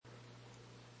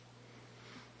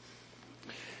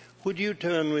Would you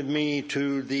turn with me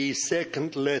to the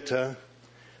second letter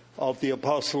of the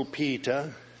Apostle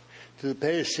Peter, to the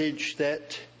passage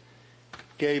that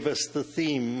gave us the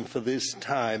theme for this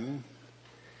time,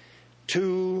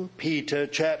 2 Peter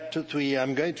chapter 3.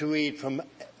 I'm going to read from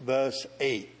verse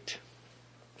 8.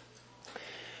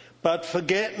 But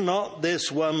forget not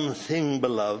this one thing,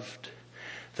 beloved,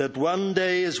 that one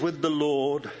day is with the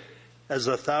Lord as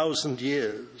 1,000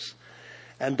 years,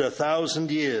 and 1,000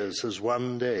 years as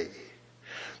one day.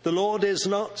 The Lord is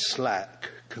not slack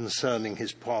concerning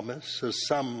his promise, as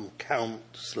some count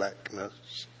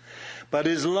slackness, but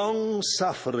is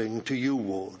long-suffering to you,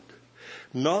 Lord,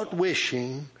 not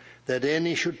wishing that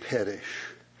any should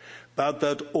perish, but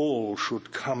that all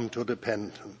should come to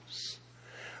repentance.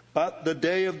 But the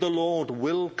day of the Lord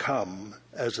will come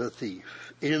as a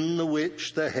thief, in the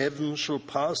which the heavens shall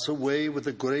pass away with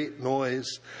a great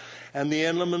noise, and the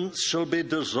elements shall be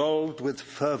dissolved with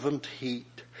fervent heat,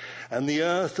 and the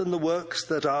earth and the works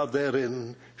that are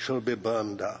therein shall be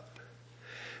burned up.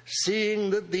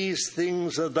 Seeing that these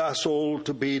things are thus all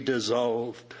to be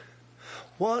dissolved,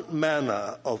 what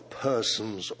manner of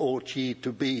persons ought ye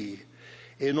to be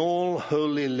in all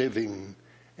holy living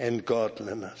and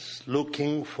godliness,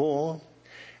 looking for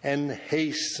and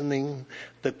hastening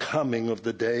the coming of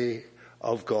the day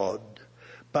of God,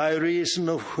 by reason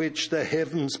of which the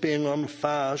heavens being on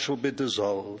fire shall be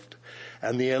dissolved,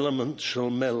 and the elements shall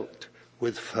melt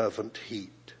with fervent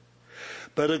heat.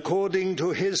 But according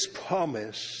to his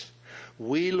promise,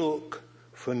 we look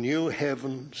for new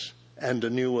heavens and a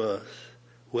new earth,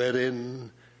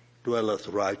 wherein dwelleth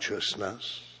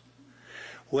righteousness.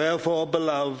 Wherefore,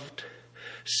 beloved,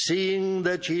 seeing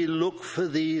that ye look for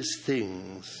these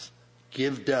things,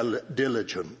 give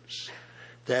diligence,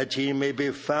 that ye may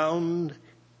be found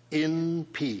in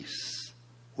peace,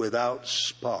 without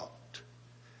spot,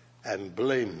 and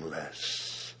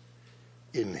blameless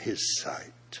in his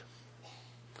sight.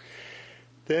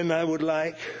 Then I would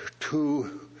like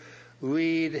to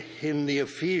read in the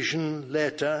Ephesian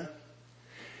letter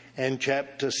and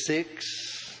chapter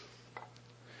 6,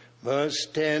 verse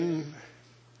 10,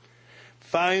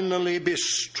 finally be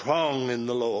strong in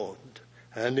the Lord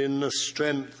and in the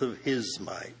strength of his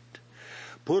might.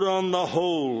 Put on the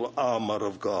whole armor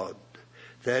of God,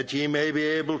 that ye may be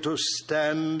able to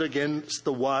stand against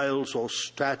the wiles or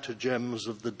stratagems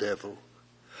of the devil.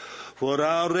 For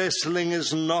our wrestling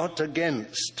is not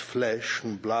against flesh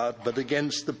and blood, but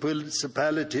against the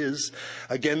principalities,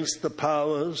 against the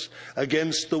powers,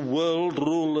 against the world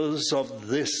rulers of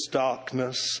this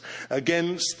darkness,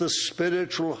 against the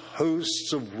spiritual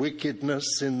hosts of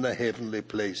wickedness in the heavenly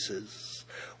places.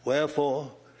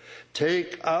 Wherefore,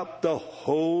 take up the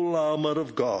whole armor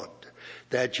of God,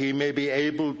 that ye may be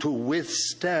able to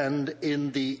withstand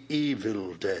in the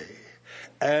evil day,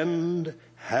 and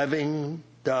having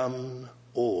done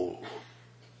all,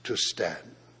 to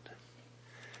stand.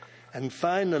 And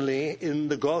finally, in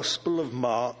the Gospel of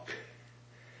Mark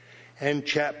and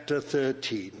chapter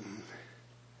 13,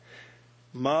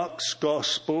 Mark's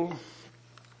Gospel,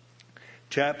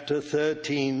 chapter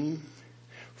 13,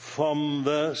 from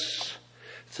verse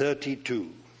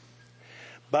 32.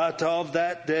 But of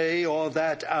that day or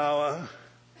that hour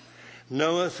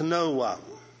knoweth no one,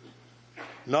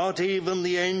 not even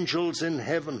the angels in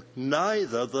heaven,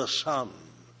 neither the Son,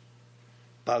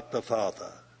 but the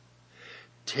Father.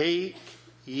 Take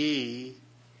ye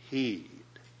heed,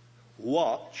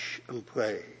 watch and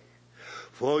pray,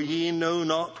 for ye know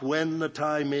not when the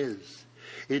time is.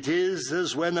 It is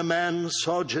as when a man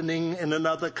sojourning in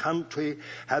another country,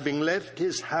 having left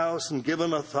his house and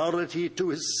given authority to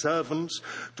his servants,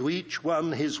 to each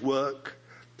one his work,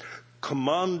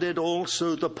 commanded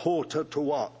also the porter to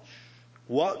watch.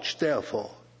 Watch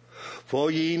therefore,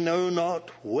 for ye know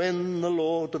not when the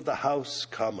Lord of the house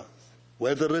cometh,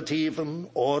 whether at even,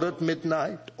 or at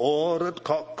midnight, or at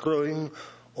cock-crowing,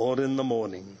 or in the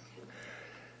morning,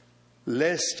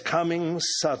 lest coming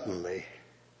suddenly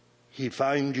he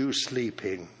find you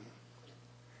sleeping.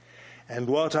 And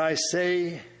what I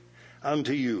say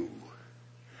unto you,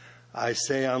 I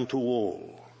say unto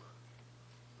all,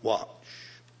 watch.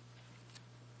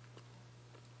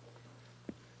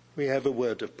 We have a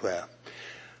word of prayer.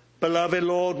 Beloved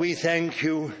Lord, we thank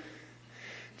you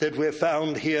that we're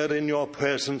found here in your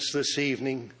presence this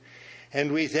evening,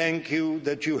 and we thank you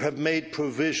that you have made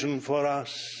provision for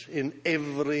us in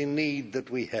every need that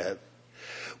we have.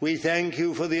 We thank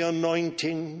you for the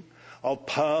anointing of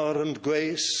power and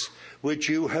grace which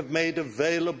you have made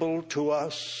available to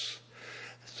us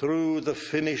through the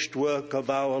finished work of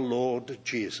our Lord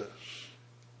Jesus.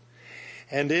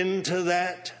 And into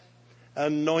that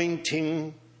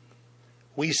anointing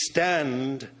we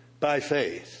stand by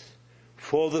faith,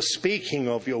 for the speaking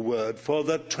of your word, for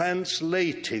the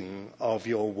translating of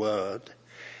your word,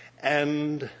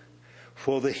 and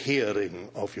for the hearing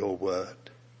of your word.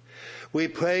 We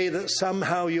pray that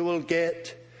somehow you will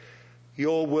get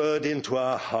your word into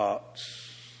our hearts.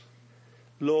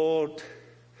 Lord,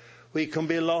 we can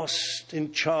be lost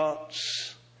in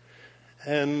charts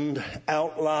and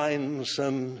outlines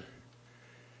and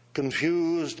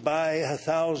confused by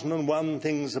 1,001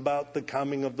 things about the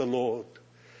coming of the Lord.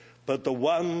 But the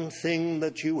one thing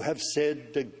that you have said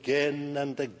again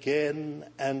and again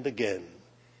and again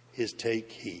is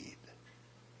take heed.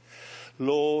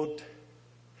 Lord,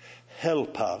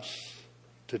 help us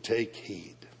to take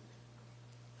heed.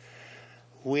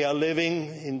 We are living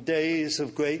in days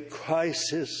of great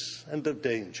crisis and of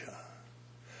danger.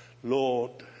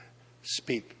 Lord,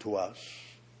 speak to us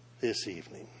this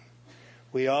evening.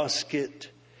 We ask it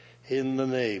in the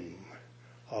name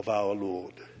of our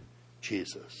Lord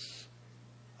Jesus.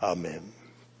 Amen.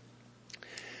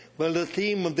 Well, the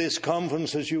theme of this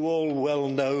conference, as you all well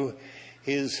know,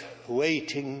 is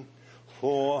waiting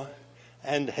for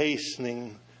and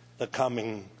hastening the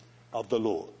coming of the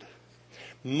Lord.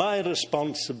 My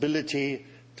responsibility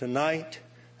tonight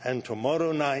and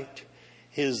tomorrow night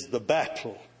is the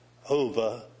battle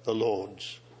over the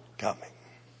Lord's coming.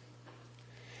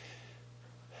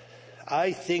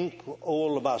 I think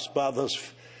all of us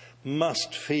brothers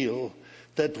must feel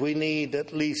that we need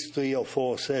at least 3 or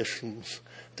 4 sessions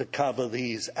to cover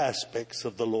these aspects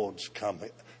of the Lord's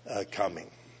coming.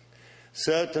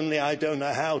 Certainly, I don't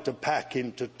know how to pack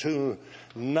into 2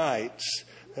 nights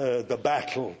the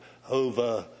battle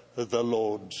over the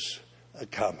Lord's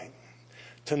coming.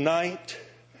 Tonight,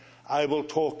 I will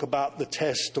talk about the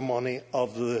testimony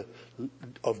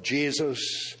of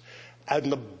Jesus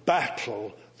and the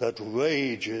battle that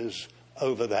rages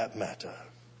over that matter.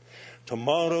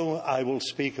 Tomorrow, I will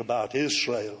speak about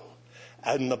Israel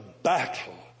and the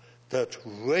battle that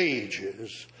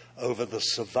rages over the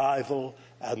survival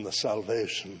and the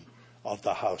salvation of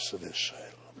the house of Israel.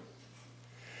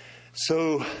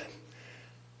 So,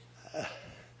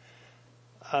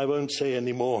 I won't say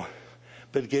any more,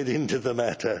 but get into the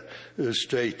matter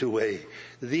straight away.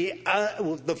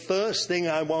 The first thing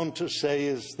I want to say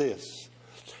is this.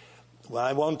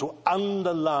 I want to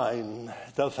underline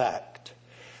the fact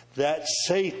that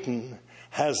Satan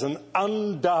has an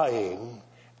undying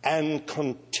and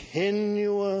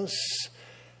continuous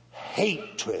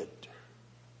hatred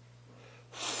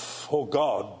for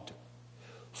God,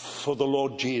 for the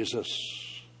Lord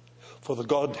Jesus, for the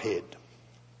Godhead.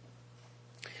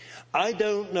 I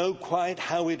don't know quite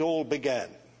how it all began,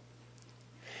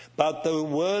 but the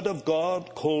Word of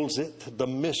God calls it the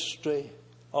mystery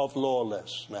of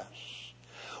lawlessness,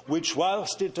 which,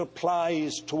 whilst it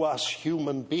applies to us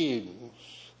human beings,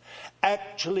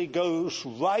 actually goes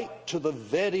right to the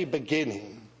very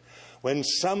beginning when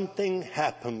something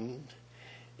happened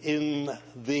in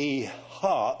the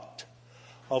heart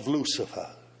of Lucifer.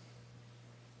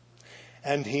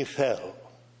 And he fell.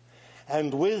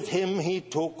 And with him he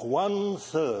took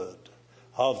 1/3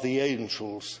 of the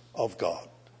angels of God.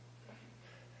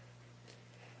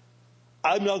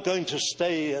 I'm not going to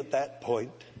stay at that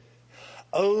point,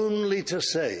 only to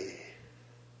say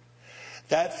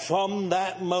that from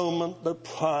that moment the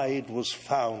pride was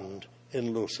found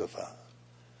in Lucifer.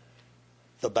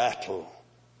 The battle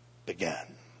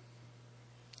began.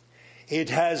 It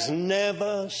has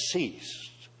never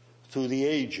ceased through the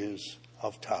ages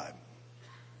of time.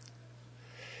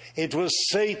 It was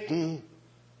Satan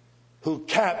who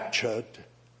captured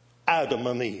Adam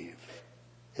and Eve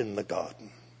in the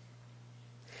garden.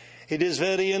 It is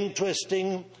very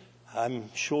interesting,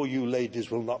 I'm sure you ladies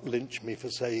will not lynch me for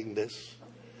saying this,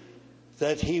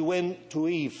 that he went to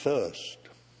Eve first.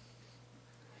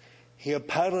 He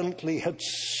apparently had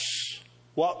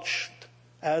watched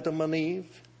Adam and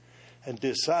Eve and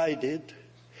decided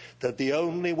that the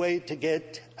only way to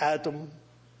get Adam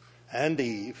and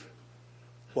Eve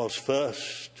was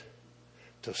first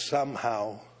to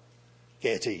somehow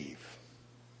get Eve.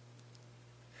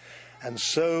 And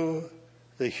so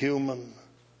the human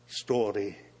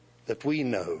story that we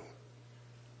know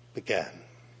began.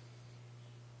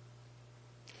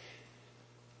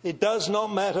 It does not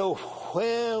matter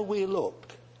where we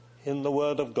look in the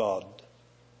Word of God,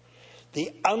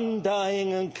 the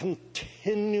undying and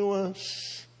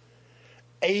continuous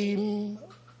aim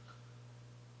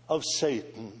of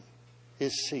Satan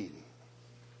is seen.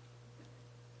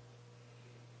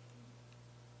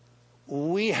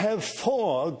 We have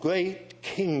 4 great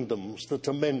kingdoms that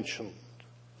are mentioned,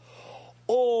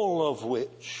 all of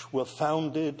which were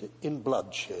founded in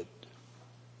bloodshed.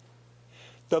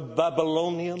 the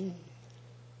Babylonian,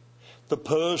 the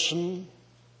Persian,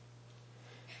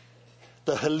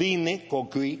 the Hellenic or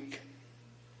Greek,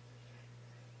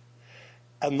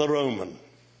 and the Roman.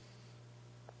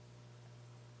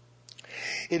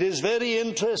 It is very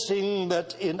interesting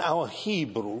that in our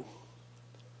Hebrew,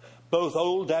 both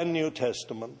Old and New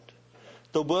Testament,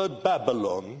 the word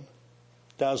Babylon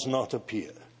does not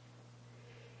appear.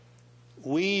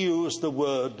 We use the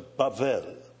word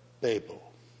Bavel, Babel.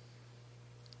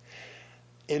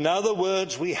 In other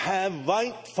words, we have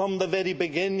right from the very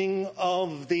beginning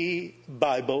of the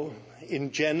Bible,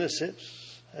 in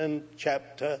Genesis and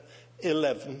chapter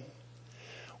 11,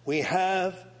 we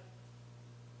have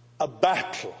a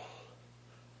battle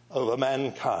over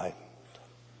mankind.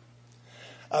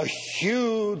 A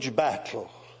huge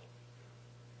battle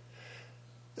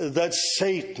that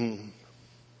Satan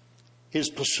is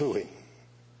pursuing.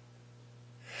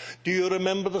 Do you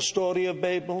remember the story of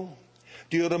Babel?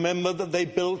 Do you remember that they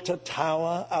built a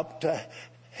tower up to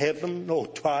heaven, or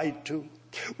tried to?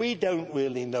 We don't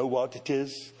really know what it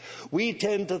is. We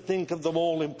tend to think of them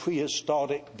all in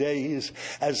prehistoric days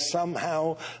as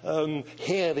somehow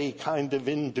hairy kind of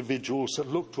individuals that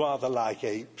looked rather like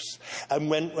apes and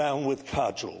went round with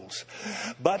cudgels.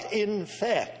 But in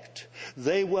fact,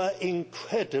 they were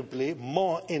incredibly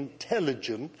more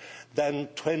intelligent than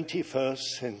 21st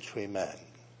century man.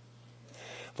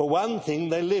 For one thing,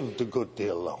 they lived a good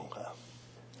deal longer.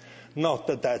 Not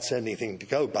that that's anything to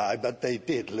go by, but they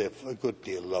did live a good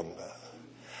deal longer.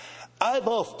 I've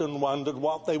often wondered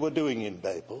what they were doing in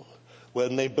Babel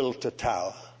when they built a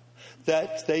tower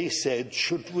that they said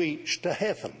should reach to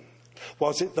heaven.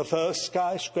 Was it the first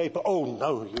skyscraper? Oh,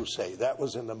 no, you say. That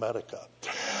was in America.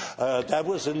 That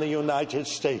was in the United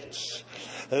States.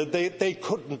 They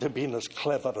couldn't have been as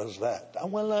clever as that.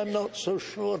 Well, I'm not so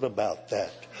sure about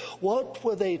that. What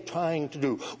were they trying to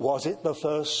do? Was it the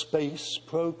first space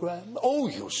program? Oh,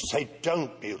 you say,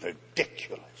 don't be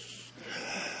ridiculous.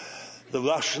 The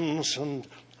Russians and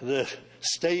the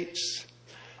States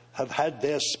have had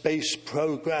their space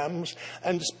programs,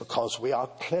 and it's because we are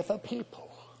clever people.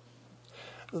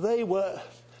 They were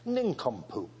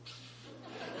nincompoops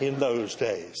in those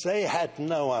days. They had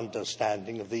no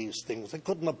understanding of these things. They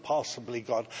couldn't have possibly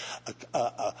got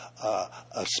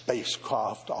a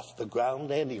spacecraft off the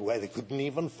ground anyway. They couldn't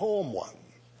even form one.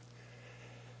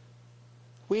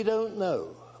 We don't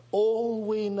know. All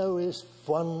we know is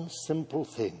one simple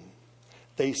thing.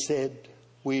 They said,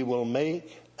 we will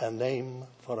make a name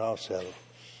for ourselves.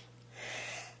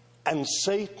 And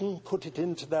Satan put it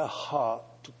into their heart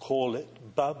to call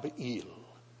it Babel,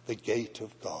 the gate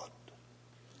of God.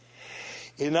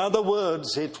 In other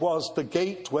words, it was the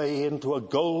gateway into a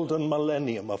golden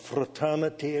millennium of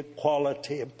fraternity,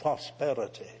 equality, and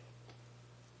prosperity.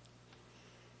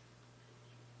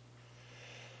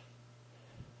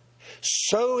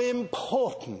 So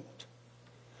important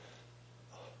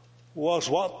was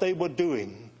what they were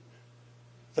doing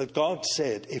that God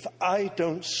said, if I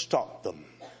don't stop them,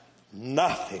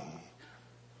 nothing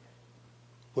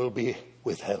will be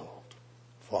withheld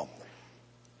from them.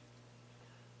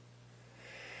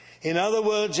 In other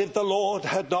words, if the Lord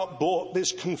had not brought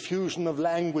this confusion of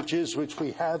languages which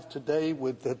we have today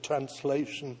with the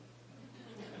translation,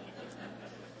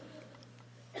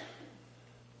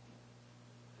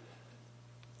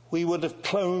 we would have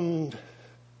cloned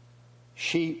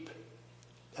sheep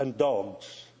and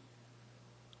dogs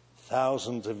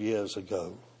thousands of years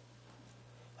ago,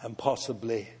 and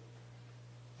possibly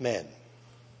men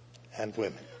and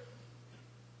women.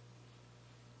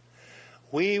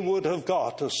 We would have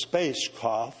got a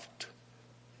spacecraft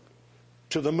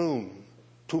to the moon,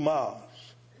 to Mars,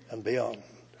 and beyond.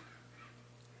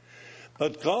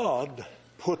 But God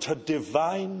put a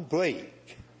divine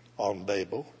break on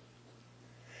Babel.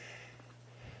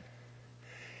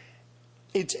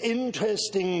 It's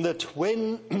interesting that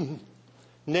when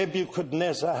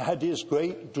Nebuchadnezzar had his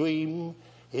great dream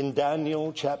in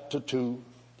Daniel chapter 2,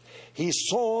 he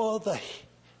saw the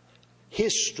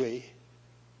history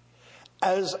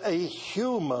as a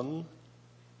human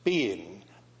being,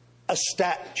 a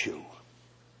statue.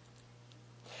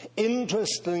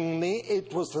 Interestingly,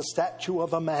 it was the statue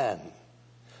of a man,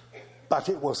 but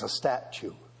it was a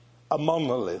statue, a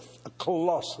monolith, a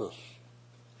colossus.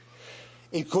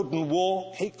 He couldn't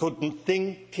walk, he couldn't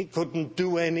think, he couldn't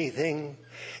do anything.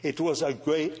 It was a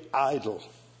great idol.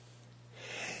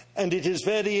 And it is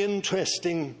very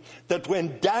interesting that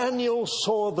when Daniel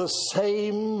saw the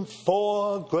same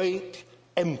four great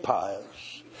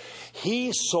empires,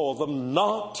 he saw them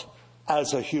not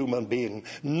as a human being,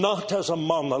 not as a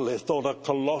monolith or a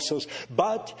colossus,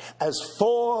 but as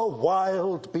four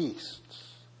wild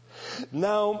beasts.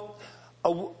 Now,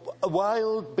 a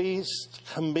wild beast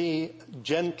can be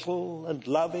gentle and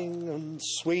loving and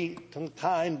sweet and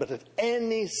kind, but at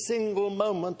any single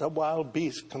moment a wild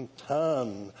beast can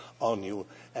turn on you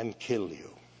and kill you.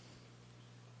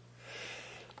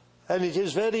 And it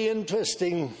is very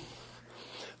interesting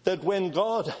that when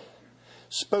God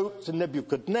spoke to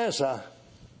Nebuchadnezzar,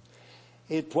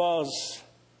 it was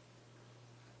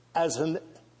as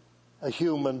a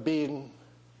human being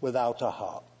without a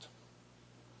heart.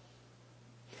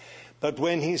 But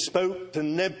when he spoke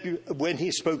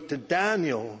to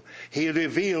Daniel, he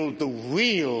revealed the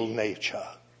real nature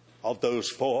of those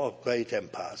four great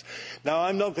empires. Now,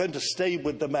 I'm not going to stay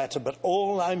with the matter, but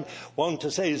all I want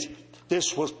to say is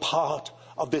this was part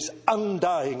of this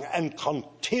undying and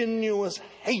continuous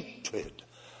hatred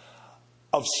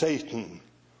of Satan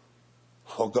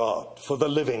for God, for the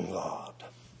living God.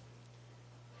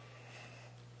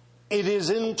 It is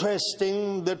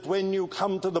interesting that when you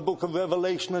come to the book of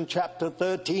Revelation in chapter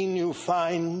 13, you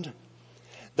find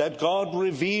that God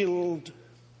revealed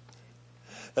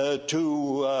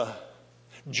to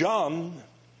John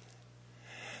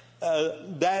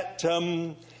that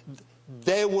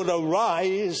there would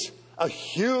arise a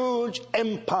huge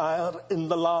empire in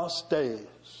the last days,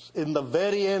 in the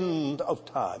very end of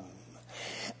time.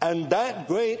 And that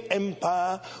great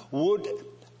empire would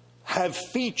have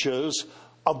features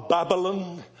of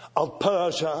Babylon, of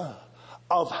Persia,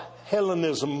 of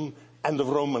Hellenism, and of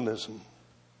Romanism.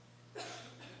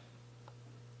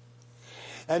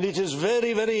 And it is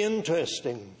very, very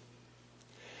interesting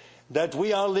that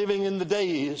we are living in the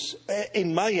days,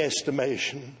 in my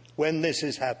estimation, when this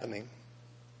is happening.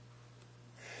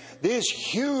 This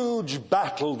huge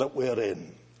battle that we're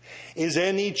in, is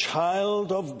any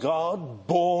child of God,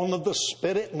 born of the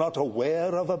Spirit, not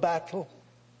aware of a battle?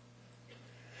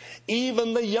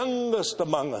 Even the youngest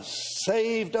among us,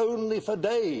 saved only for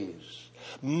days,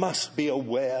 must be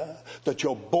aware that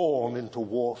you're born into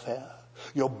warfare.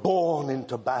 You're born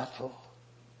into battle.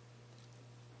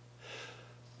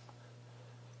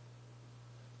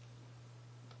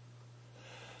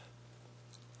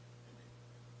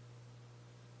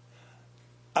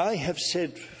 I have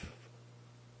said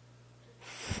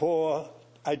for,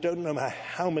 I don't know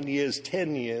how many years,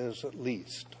 10 years at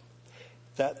least,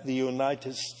 that the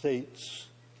United States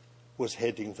was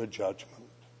heading for judgment.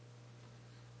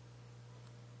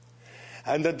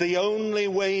 And that the only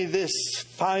way this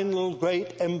final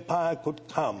great empire could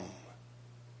come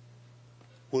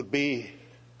would be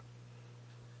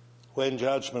when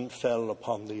judgment fell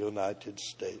upon the United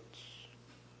States.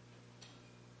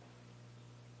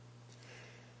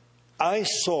 I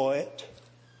saw it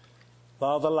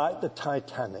rather like the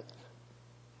Titanic,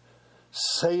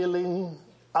 sailing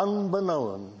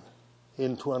unbeknown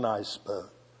into an iceberg.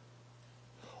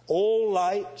 All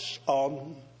lights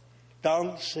on,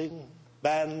 dancing,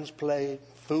 bands playing,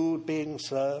 food being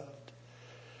served,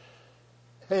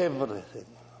 everything.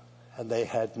 And they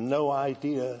had no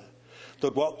idea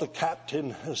that what the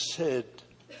captain has said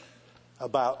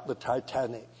about the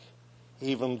Titanic,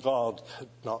 even God could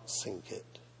not sink it.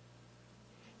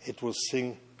 It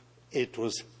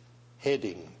was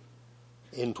heading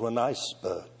into an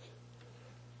iceberg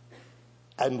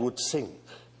and would sink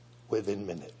within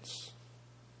minutes.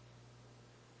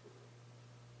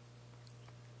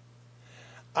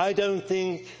 I don't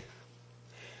think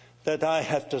that I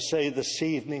have to say this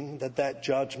evening that that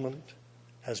judgment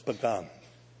has begun.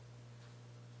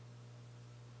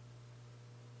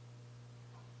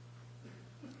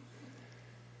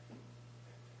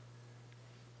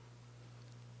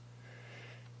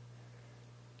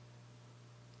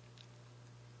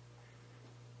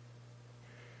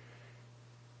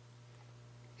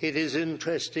 It is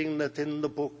interesting that in the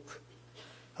book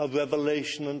of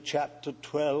Revelation in chapter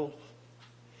 12,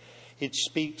 it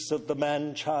speaks of the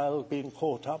man-child being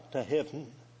caught up to heaven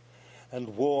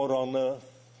and war on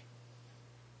earth.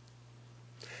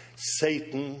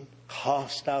 Satan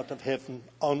cast out of heaven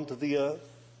onto the earth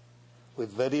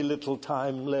with very little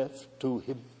time left to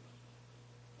him.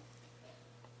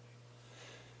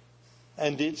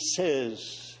 And it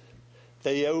says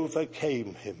they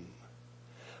overcame him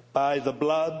by the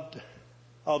blood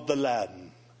of the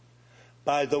Lamb,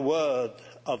 by the word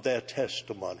of their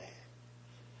testimony.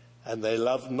 And they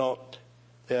loved not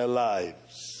their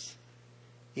lives,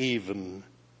 even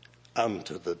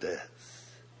unto the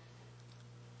death.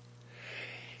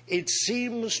 It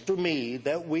seems to me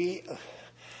that we,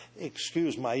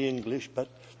 excuse my English, but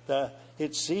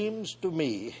it seems to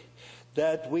me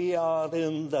that we are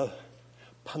in the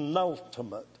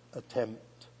penultimate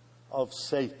attempt of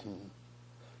Satan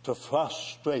to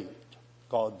frustrate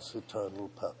God's eternal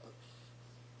purpose.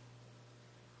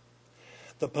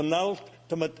 the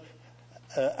penultimate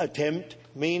attempt,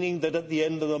 meaning that at the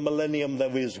end of the millennium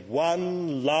there is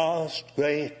one last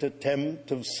great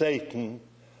attempt of Satan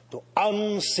to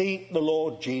unseat the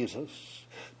Lord Jesus,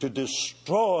 to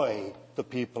destroy the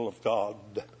people of God.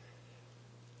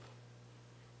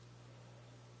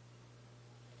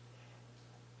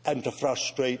 And to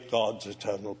frustrate God's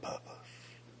eternal purpose.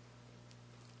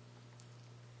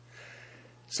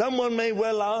 Someone may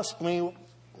well ask me,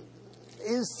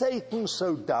 is Satan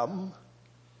so dumb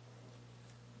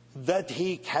that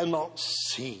he cannot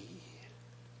see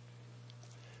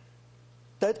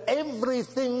that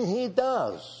everything he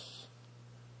does,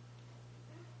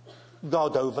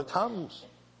 God overcomes?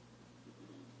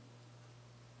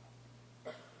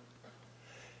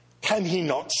 Can he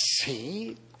not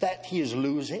see that he is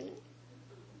losing?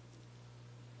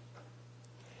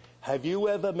 Have you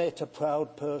ever met a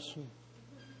proud person?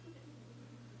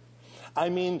 I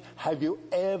mean, have you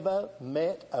ever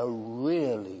met a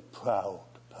really proud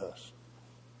person?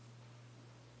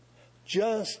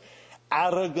 Just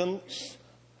arrogance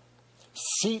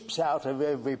seeps out of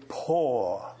every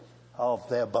pore of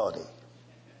their body.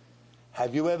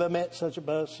 Have you ever met such a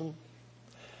person?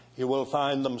 You will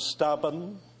find them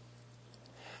stubborn.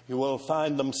 You will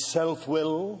find them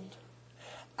self-willed.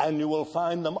 And you will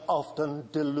find them often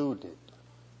deluded.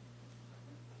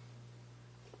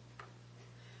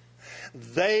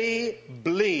 They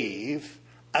believe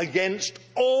against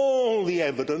all the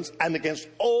evidence and against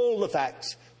all the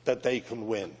facts that they can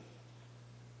win.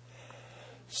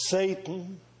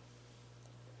 Satan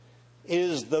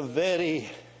is the very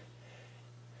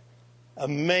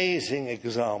amazing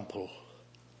example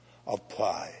of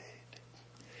pride.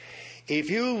 If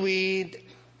you read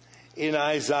in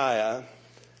Isaiah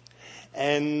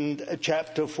and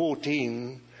chapter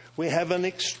 14, we have an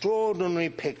extraordinary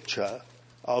picture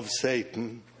of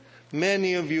Satan.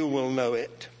 Many of you will know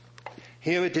it.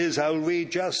 Here it is. I'll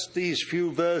read just these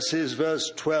few verses,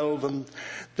 verse 12 and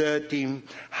 13.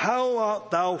 How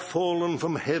art thou fallen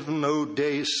from heaven, O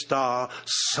day star,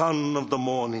 son of the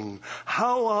morning?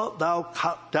 How art thou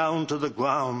cut down to the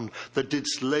ground, that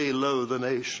didst lay low the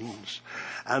nations?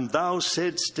 And thou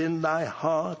saidst in thy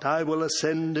heart, I will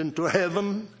ascend into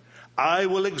heaven. I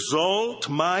will exalt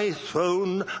my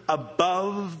throne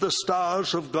above the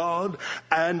stars of God,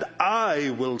 and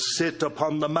I will sit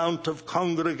upon the mount of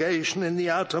congregation in the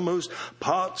outermost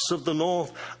parts of the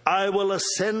north. I will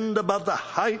ascend above the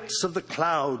heights of the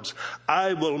clouds.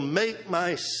 I will make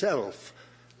myself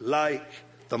like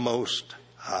the Most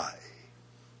High.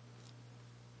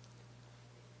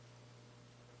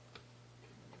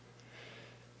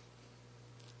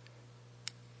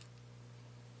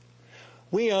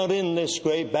 We are in this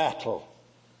great battle.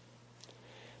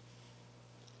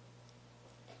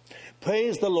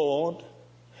 Praise the Lord,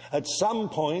 at some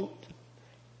point,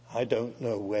 I don't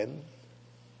know when,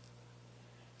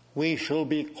 we shall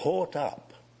be caught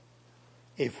up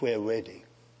if we're ready.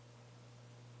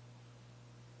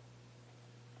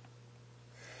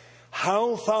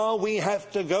 How far we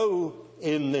have to go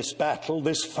in this battle,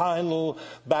 this final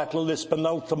battle, this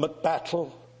penultimate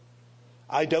battle,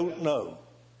 I don't know.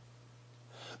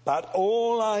 But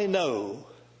all I know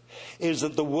is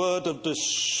that the Word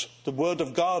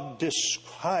of God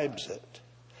describes it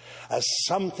as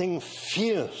something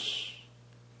fierce,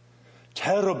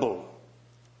 terrible,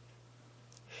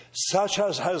 such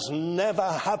as has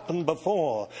never happened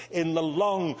before in the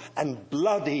long and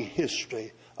bloody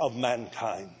history of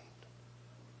mankind.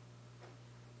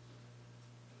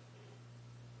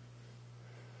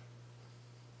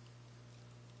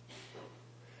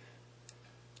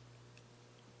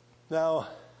 Now,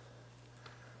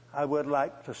 I would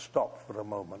like to stop for a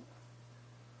moment.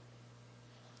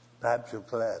 Perhaps you're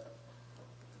glad.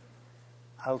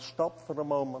 I'll stop for a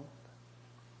moment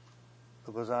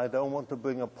because I don't want to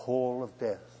bring a pall of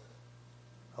death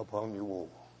upon you all.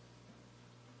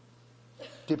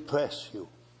 Depress you.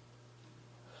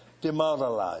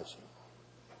 Demoralize you.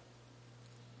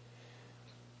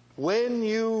 When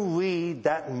you read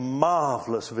that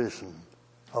marvelous vision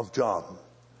of John,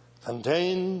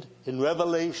 contained in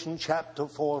Revelation chapter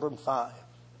 4 and 5.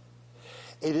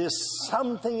 It is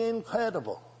something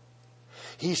incredible.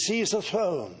 He sees a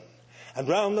throne, and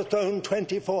round the throne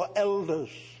 24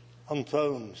 elders on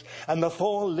thrones, and the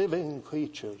 4 living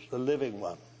creatures, the living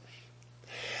ones.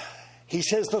 He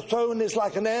says the throne is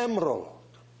like an emerald.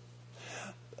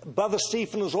 Brother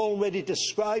Stephen has already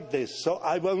described this, so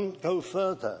I won't go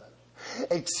further,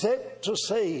 except to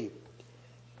say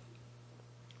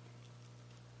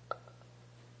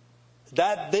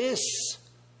that this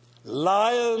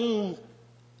Lion,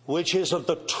 which is of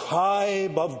the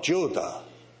tribe of Judah,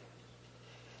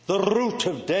 the root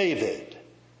of David,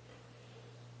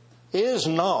 is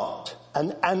not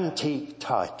an antique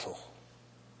title.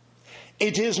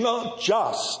 It is not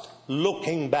just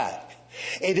looking back.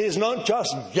 It is not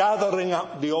just gathering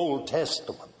up the Old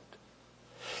Testament.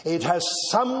 It has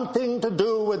something to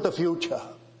do with the future.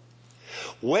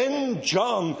 When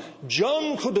John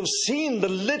could have seen the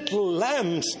little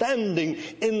lamb standing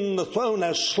in the throne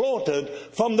as slaughtered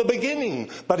from the beginning.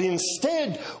 But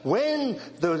instead, when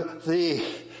the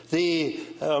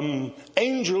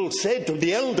angel said to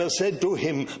the elder, said to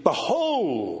him,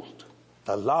 "Behold,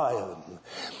 the lion."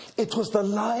 It was the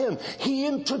lion. He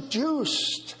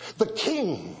introduced the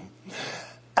king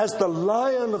as the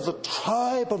Lion of the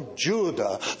tribe of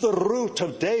Judah, the root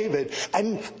of David.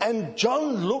 And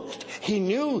John looked, he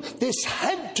knew this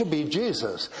had to be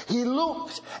Jesus. He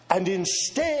looked, and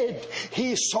instead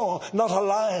he saw not a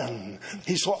lion,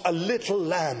 he saw a little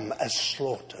lamb as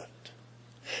slaughtered,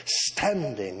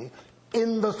 standing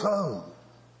in the throne.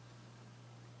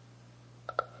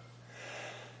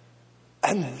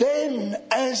 And then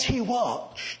as he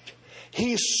watched,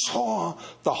 he saw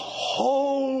the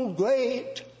whole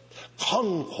great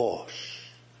concourse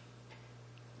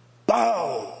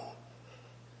bow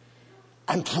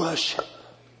and worship,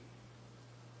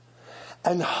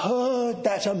 and heard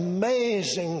that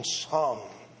amazing song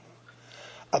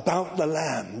about the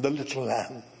lamb, the little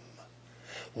lamb.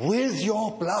 With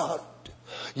your blood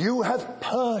you have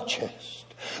purchased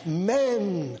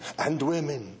men and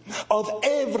women of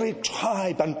every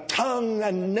tribe and tongue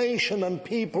and nation and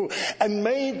people, and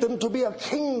made them to be a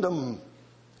kingdom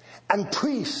and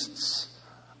priests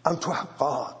unto our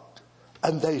God,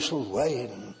 and they shall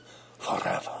reign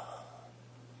forever.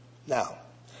 Now,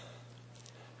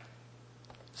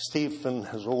 Stephen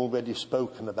has already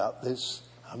spoken about this.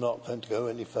 I'm not going to go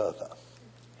any further.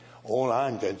 All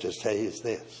I'm going to say is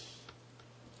this.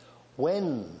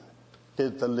 When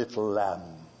did the little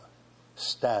lamb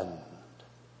stand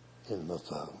in the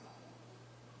throne?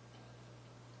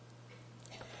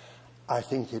 I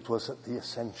think it was at the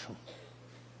Ascension.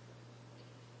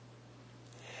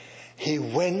 He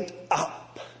went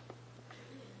up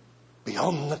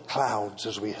beyond the clouds,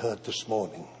 as we heard this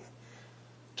morning,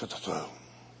 to the throne.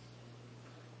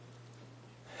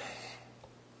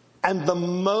 And the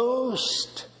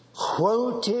most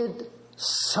quoted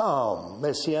psalm,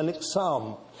 messianic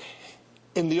psalm,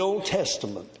 in the Old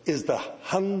Testament is the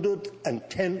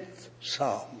 110th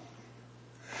Psalm.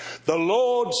 The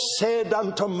Lord said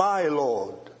unto my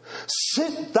Lord,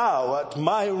 "Sit thou at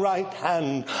my right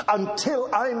hand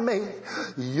until I make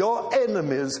your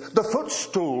enemies the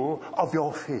footstool of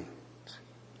your feet.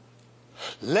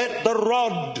 Let the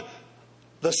rod,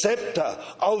 the scepter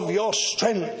of your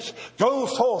strength, go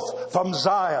forth from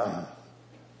Zion.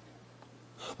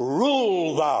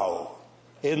 Rule thou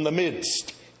in the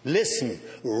midst." Listen,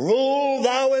 rule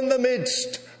thou in the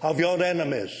midst of your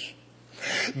enemies.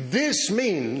 This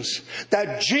means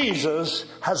that Jesus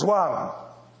has won.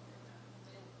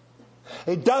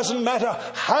 It doesn't matter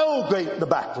how great the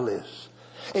battle is.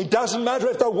 It doesn't matter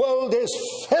if the world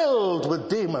is filled with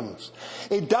demons.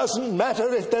 It doesn't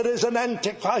matter if there is an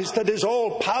Antichrist that is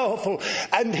all-powerful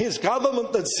and his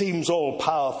government that seems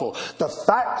all-powerful. The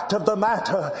fact of the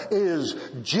matter is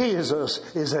Jesus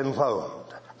is enthroned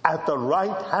at the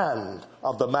right hand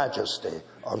of the Majesty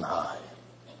on high.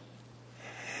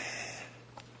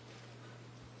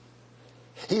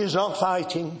 He is not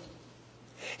fighting.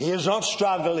 He is not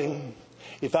struggling,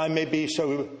 if I may be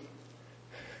so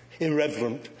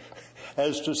irreverent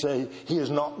as to say he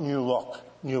is not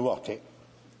neurotic.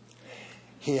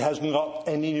 He hasn't got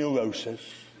any neurosis.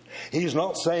 He's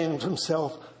not saying to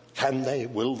himself, can they,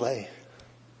 will they?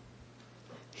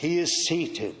 He is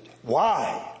seated.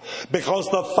 Why? Because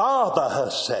the Father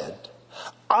has said,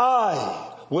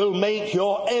 I will make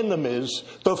your enemies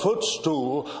the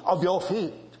footstool of your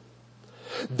feet.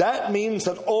 That means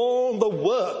that all the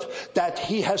work that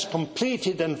he has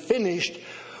completed and finished,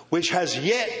 which has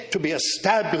yet to be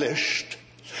established,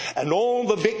 and all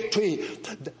the victory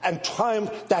and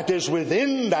triumph that is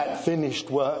within that finished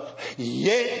work,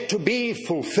 yet to be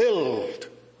fulfilled,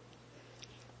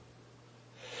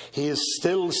 he is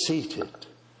still seated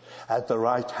at the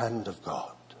right hand of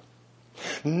God.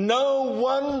 No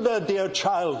wonder, dear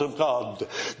child of God,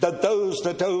 that those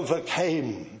that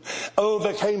overcame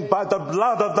by the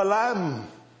blood of the Lamb.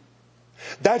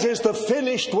 That is the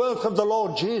finished work of the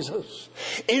Lord Jesus.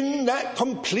 In that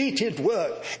completed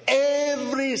work,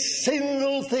 every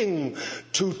single thing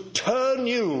to turn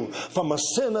you from a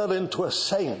sinner into a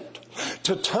saint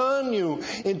to turn you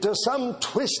into some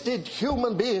twisted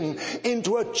human being,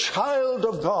 into a child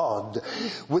of God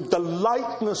with the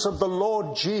likeness of the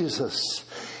Lord Jesus.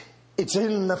 It's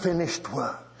in the finished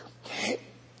work.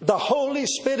 The Holy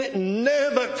Spirit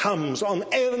never comes on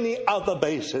any other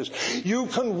basis. You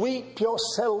can weep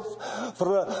yourself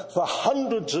for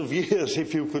hundreds of years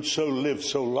if you could so live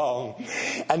so long,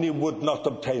 and you would not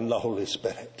obtain the Holy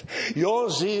Spirit. Your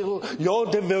zeal, your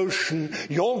devotion,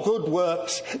 your good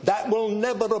works, that will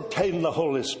never obtain the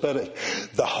Holy Spirit.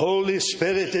 The Holy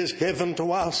Spirit is given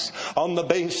to us on the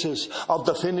basis of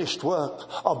the finished work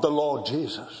of the Lord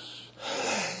Jesus.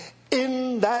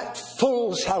 In that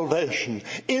full salvation,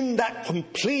 in that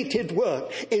completed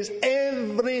work, is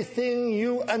everything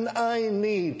you and I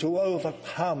need to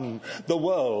overcome the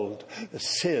world,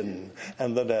 sin,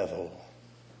 and the devil.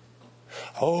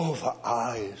 Oh, for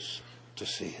eyes to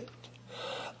see it.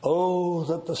 Oh,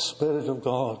 that the Spirit of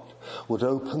God would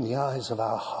open the eyes of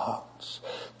our hearts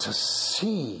to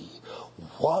see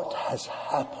what has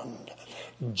happened.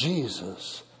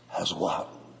 Jesus has won.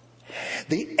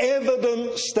 The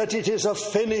evidence that it is a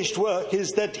finished work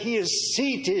is that he is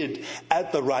seated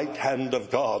at the right hand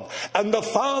of God. And the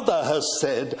Father has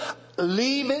said,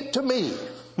 leave it to me.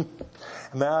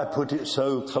 May I put it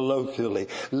so colloquially?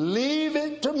 Leave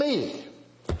it to me.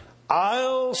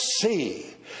 I'll see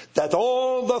that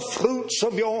all the fruits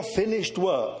of your finished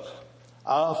work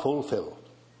are fulfilled.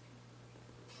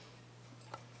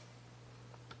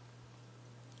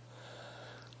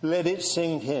 Let it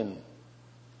sink in,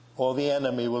 or the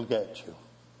enemy will get you.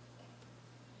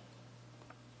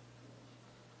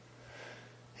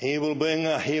 He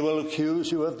will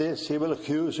accuse you of this, he will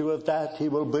accuse you of that, he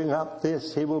will bring up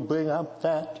this, he will bring up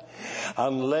that,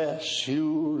 unless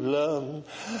you learn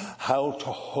how to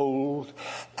hold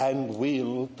and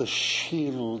wield the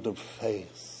shield of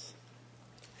faith.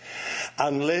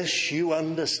 Unless you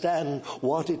understand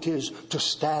what it is to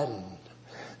stand.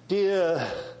 Dear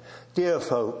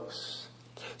folks,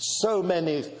 so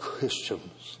many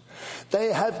Christians,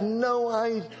 they have no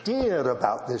idea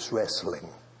about this wrestling.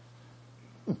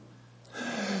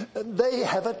 They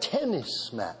have a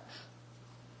tennis match.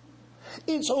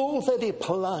 It's all very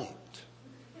polite.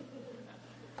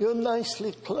 You're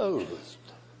nicely clothed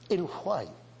in white,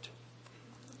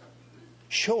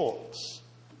 shorts,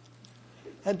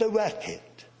 and a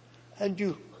racket, and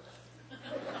you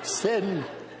send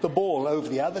the ball over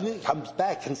the other, and it comes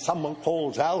back and someone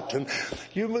calls out, and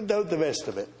you know the rest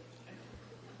of it.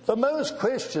 For most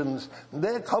Christians,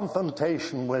 their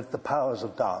confrontation with the powers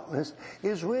of darkness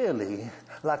is really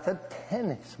like a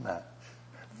tennis match.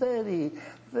 Very,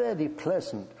 very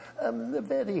pleasant,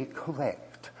 very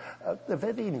correct,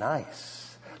 very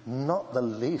nice, not the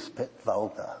least bit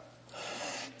vulgar.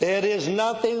 There is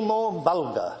nothing more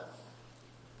vulgar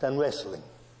than wrestling.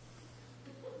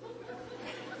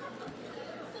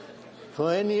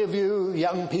 For any of you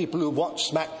young people who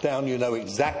watch SmackDown, you know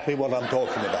exactly what I'm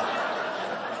talking about.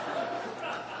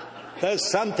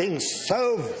 There's something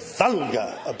so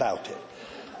vulgar about it.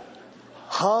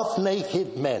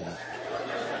 Half-naked men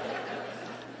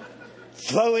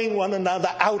throwing one another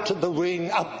out of the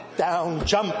ring, up, down,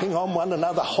 jumping on one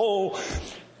another, whole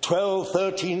 12,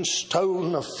 13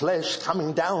 stone of flesh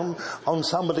coming down on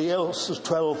somebody else's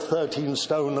 12, 13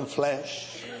 stone of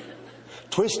flesh,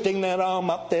 twisting their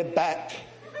arm up their back,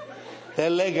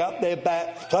 their leg up their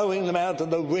back, throwing them out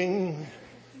of the ring.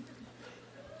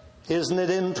 Isn't it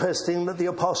interesting that the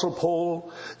Apostle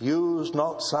Paul used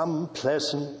not some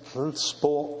pleasant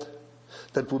sport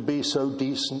that would be so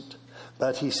decent,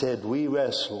 but he said, we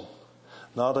wrestle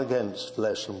not against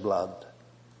flesh and blood,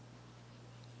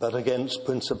 but against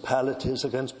principalities,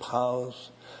 against powers,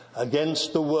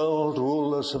 against the world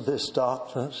rulers of this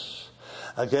darkness,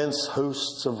 against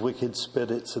hosts of wicked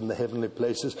spirits in the heavenly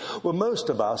places. Well, most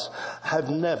of us have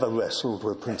never wrestled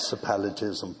with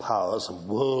principalities and powers and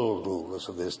world rulers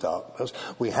of this darkness.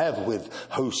 We have with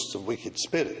hosts of wicked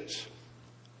spirits.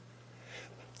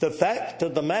 The fact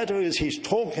of the matter is he's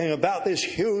talking about this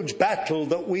huge battle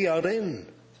that we are in.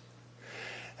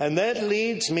 And that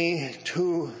leads me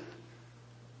to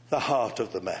the heart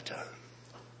of the matter.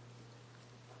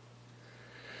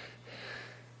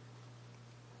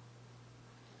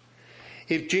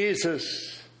 If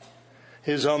Jesus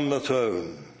is on the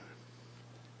throne,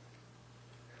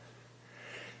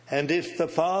 and if the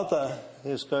Father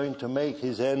is going to make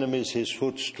his enemies his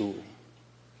footstool,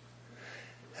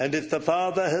 and if the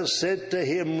Father has said to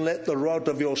him, let the rod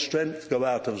of your strength go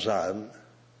out of Zion,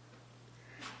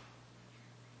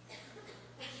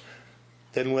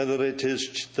 then whether it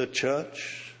is the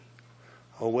church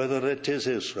or whether it is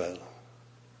Israel,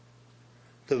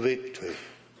 the victory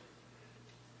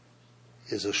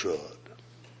is assured.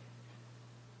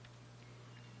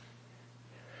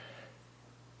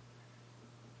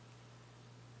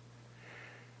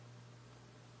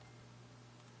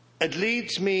 It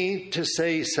leads me to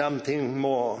say something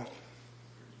more.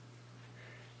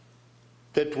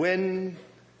 That when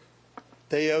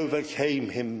they overcame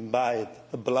him by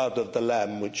the blood of the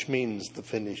Lamb, which means the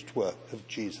finished work of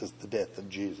Jesus, the death of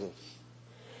Jesus,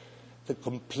 the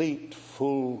complete,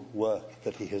 full work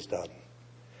that he has done.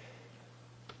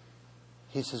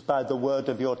 He says, by the word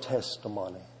of your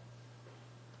testimony.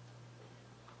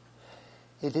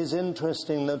 It is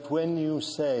interesting that when you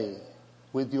say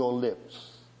with your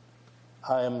lips,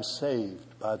 I am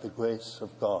saved by the grace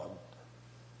of God,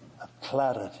 a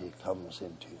clarity comes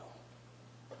into you.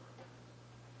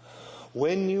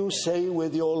 When you say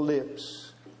with your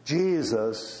lips,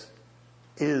 Jesus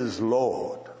is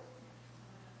Lord,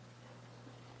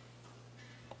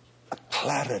 a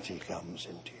clarity comes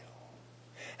into you.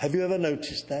 Have you ever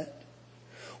noticed that?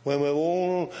 When we're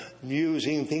all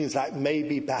using things like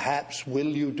maybe, perhaps, will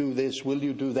you do this, will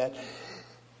you do that?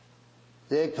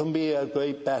 There can be a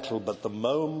great battle, but the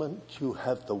moment you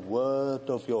have the word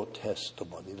of your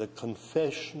testimony, the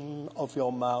confession of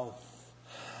your mouth,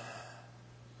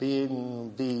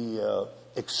 being the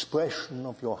expression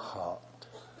of your heart,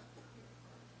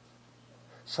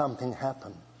 something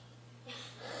happens.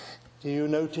 Do you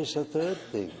notice a third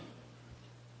thing?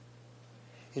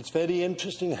 It's very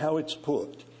interesting how it's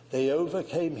put. They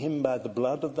overcame him by the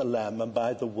blood of the Lamb and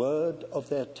by the word of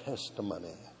their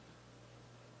testimony.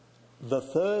 The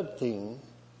third thing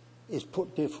is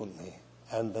put differently,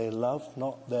 and they loved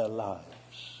not their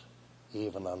lives,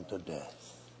 even unto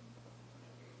death.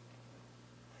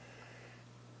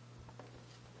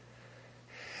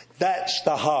 That's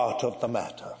the heart of the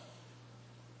matter.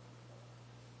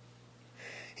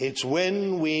 It's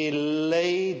when we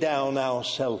lay down our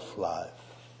self-life.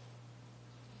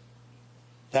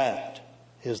 That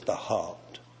is the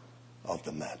heart of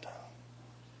the matter.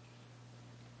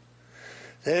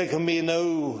 There can be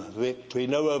no victory,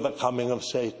 no overcoming of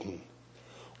Satan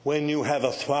when you have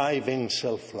a thriving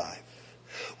self-life,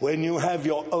 when you have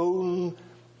your own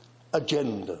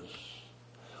agendas,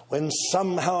 when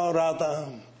somehow or other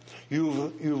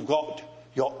you've got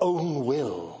your own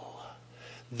will,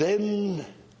 then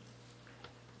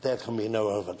there can be no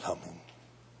overcoming.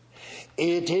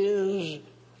 It is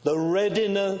the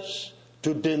readiness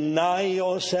to deny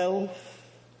yourself,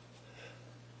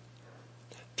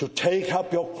 to take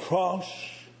up your cross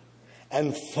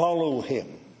and follow him,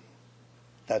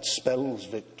 that spells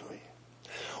victory.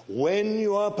 When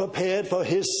you are prepared for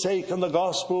his sake and the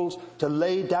Gospels to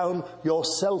lay down your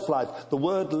self-life, the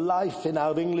word life in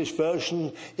our English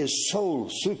version is soul,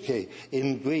 psyche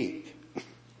in Greek,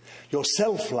 your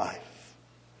self-life,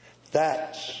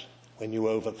 that's when you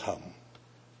overcome.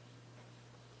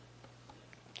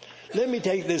 Let me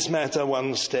take this matter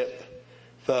one step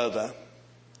further.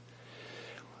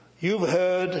 You've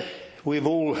heard, we've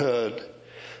all heard,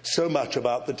 so much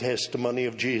about the testimony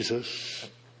of Jesus,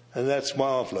 and that's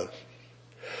marvelous,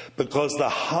 because the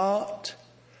heart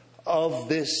of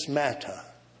this matter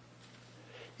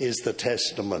is the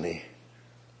testimony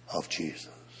of Jesus.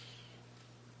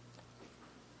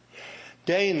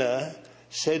 Dana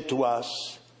said to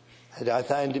us, and I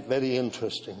find it very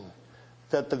interesting,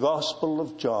 that the Gospel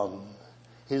of John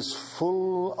is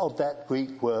full of that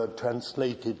Greek word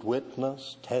translated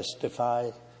witness, testify,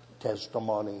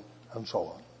 testimony, and so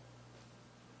on.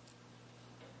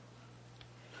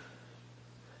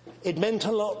 It meant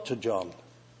a lot to John.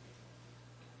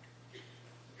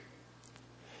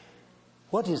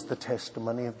 What is the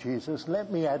testimony of Jesus?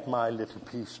 Let me add my little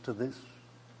piece to this.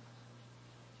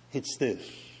 It's this.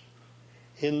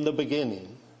 In the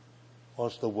beginning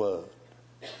was the Word,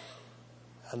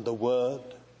 and the Word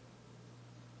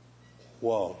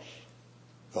was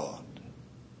God.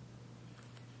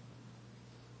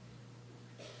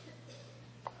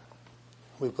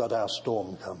 We've got our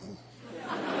storm coming.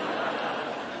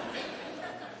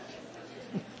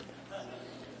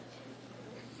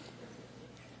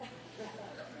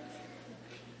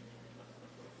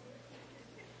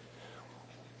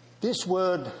 This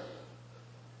word,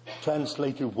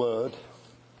 translated word,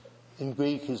 in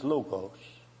Greek is logos.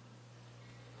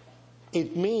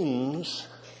 It means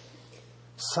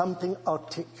something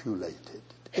articulated.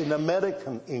 In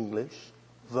American English,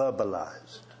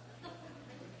 verbalized.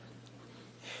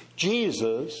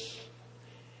 Jesus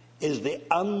is the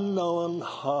unknown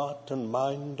heart and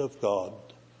mind of God,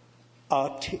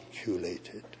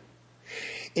 articulated.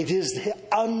 It is the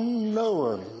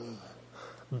unknown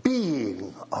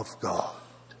being of God,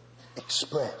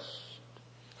 expressed.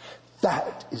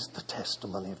 That is the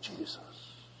testimony of Jesus.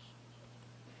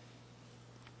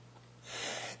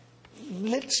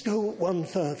 let's go one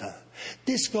further.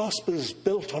 This gospel is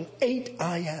built on 8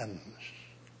 I ams.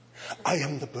 I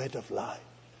am the bread of life.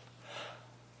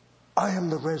 I am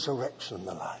the resurrection and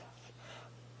the life.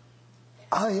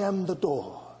 I am the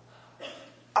door.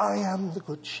 I am the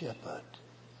good shepherd.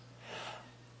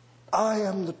 I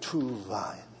am the true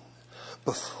vine.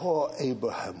 Before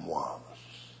Abraham was,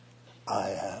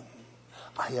 I am.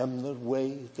 I am the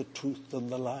way, the truth, and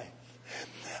the life.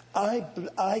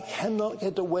 I cannot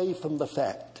get away from the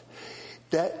fact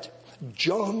that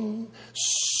John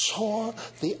saw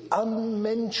the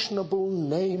unmentionable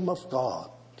name of God,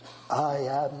 I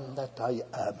am that I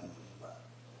am,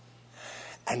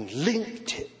 and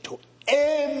linked it to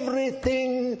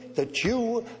everything that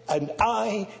you and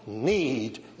I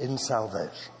need in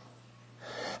salvation.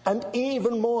 And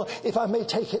even more, if I may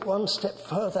take it one step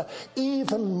further,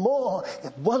 even more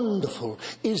wonderful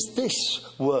is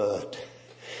this word.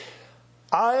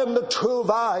 I am the true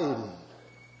vine.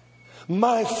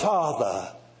 My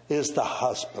Father is the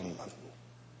husbandman.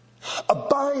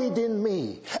 Abide in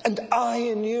me, and I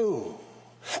in you.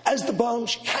 As the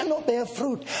branch cannot bear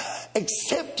fruit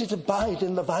except it abide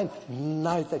in the vine,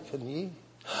 neither can ye.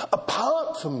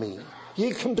 Apart from me,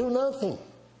 ye can do nothing.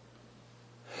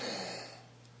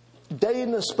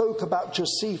 Dana spoke about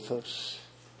Josephus,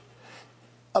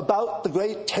 about the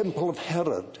great temple of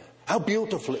Herod, how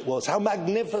beautiful it was, how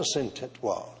magnificent it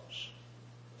was.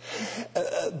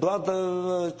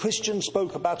 Brother Christian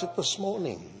spoke about it this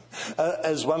morning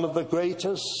as one of the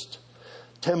greatest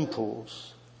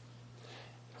temples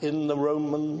in the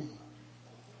Roman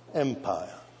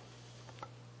Empire.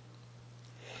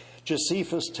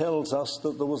 Josephus tells us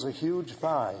that there was a huge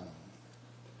vine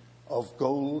of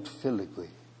gold filigree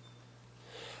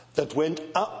that went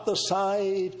up the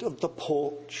side of the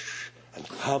porch and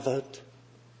covered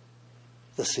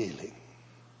the ceiling.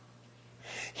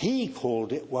 He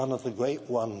called it one of the great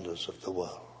wonders of the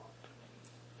world.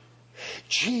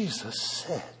 Jesus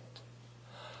said,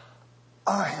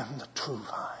 I am the true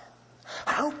vine.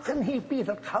 How can he be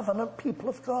the covenant people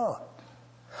of God?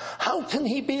 How can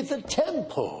he be the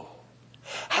temple?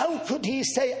 How could he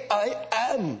say, I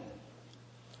am?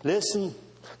 Listen,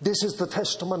 this is the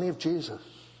testimony of Jesus.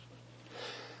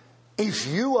 If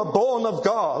you are born of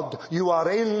God, you are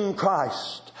in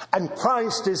Christ, and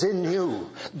Christ is in you.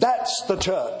 That's the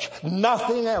church,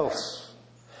 nothing else.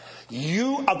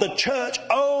 You are the church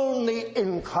only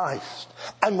in Christ.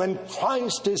 And when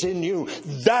Christ is in you,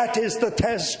 that is the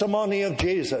testimony of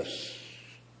Jesus.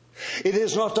 It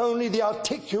is not only the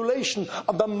articulation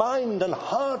of the mind and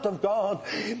heart of God,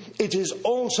 it is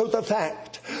also the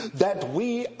fact that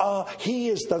He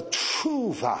is the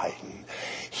true vine.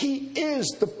 He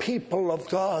is the people of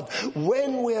God.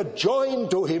 When we're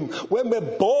joined to Him, when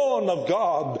we're born of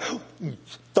God,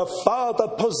 the Father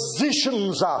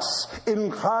positions us in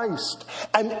Christ.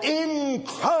 And in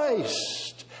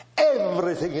Christ,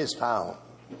 everything is found.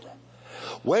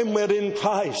 When we're in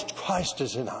Christ, Christ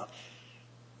is in us.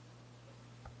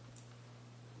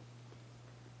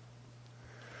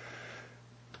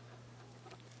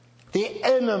 The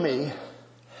enemy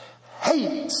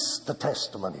hates the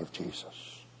testimony of Jesus.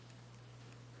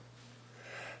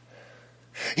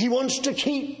 He wants to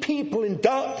keep people in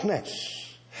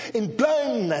darkness, in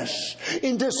blindness,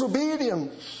 in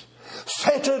disobedience,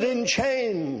 fettered in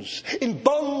chains, in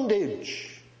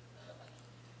bondage.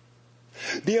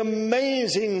 The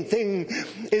amazing thing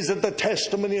is that the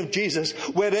testimony of Jesus,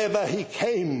 wherever he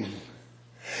came,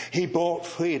 he brought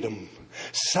freedom,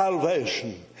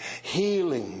 salvation,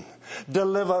 healing,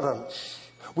 deliverance.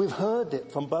 We've heard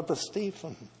it from Brother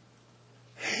Stephen.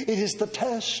 It is the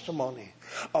testimony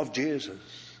of Jesus.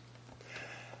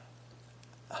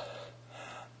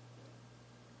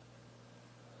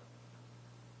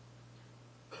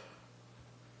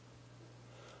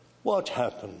 What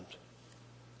happened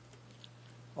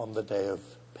on the day of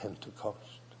Pentecost?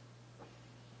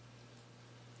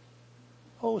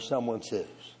 Oh, someone says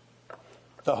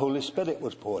the Holy Spirit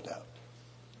was poured out.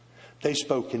 They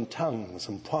spoke in tongues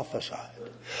and prophesied.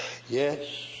 Yes,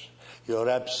 you're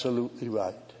absolutely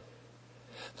right.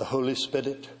 The Holy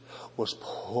Spirit was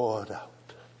poured out.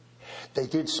 They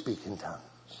did speak in tongues.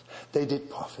 They did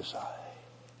prophesy.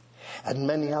 And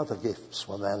many other gifts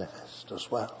were manifest as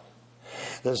well.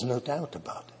 There's no doubt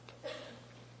about it.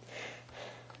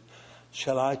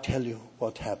 Shall I tell you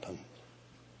what happened?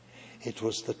 It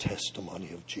was the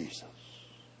testimony of Jesus.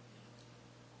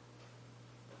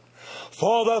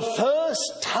 For the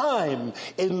first time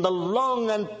in the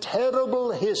long and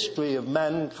terrible history of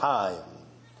mankind,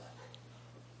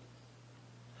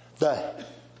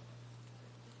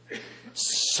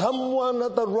 someone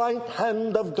at the right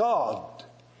hand of God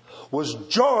was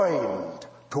joined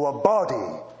to a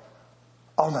body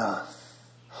on earth.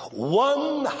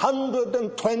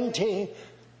 120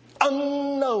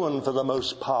 unknown for the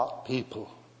most part people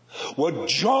were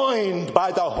joined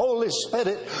by the Holy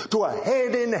Spirit to a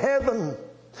head in heaven.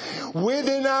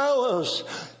 Within hours,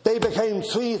 they became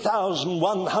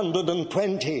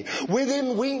 3,120.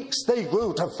 Within weeks, they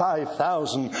grew to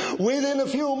 5,000. Within a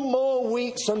few more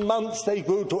weeks and months, they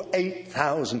grew to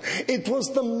 8,000. It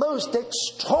was the most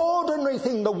extraordinary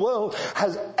thing the world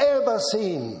has ever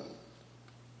seen.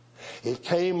 It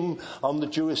came on the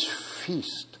Jewish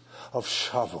feast of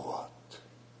Shavuot.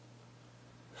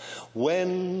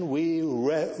 When we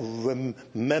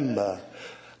remember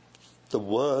the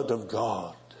word of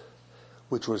God,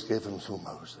 which was given through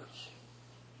Moses.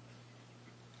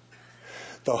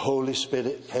 The Holy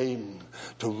Spirit came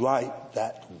to write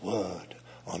that word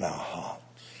on our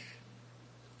hearts.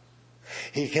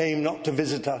 He came not to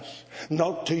visit us,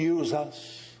 not to use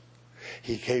us.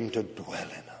 He came to dwell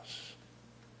in us.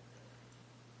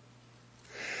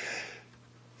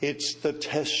 It's the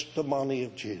testimony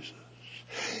of Jesus.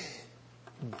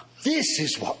 This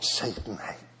is what Satan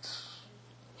hates.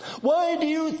 Why do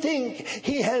you think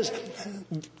he has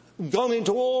gone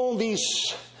into all these...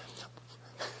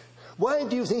 Why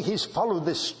do you think he's followed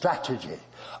this strategy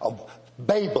of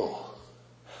Babel,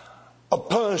 of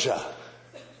Persia,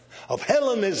 of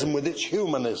Hellenism with its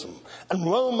humanism, and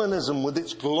Romanism with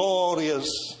its glorious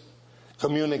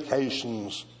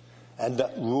communications and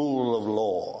that rule of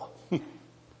law,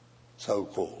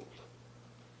 so-called?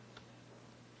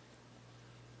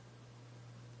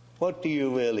 What do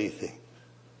you really think?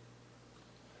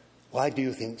 Why do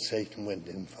you think Satan went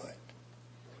in for it?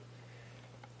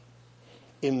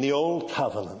 In the old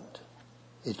covenant,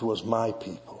 it was my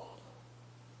people.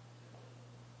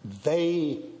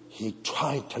 He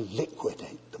tried to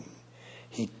liquidate them.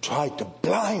 He tried to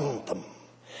blind them.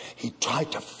 He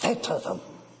tried to fetter them.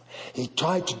 He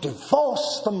tried to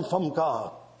divorce them from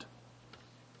God.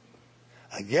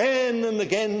 Again and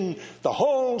again, the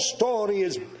whole story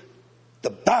is the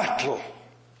battle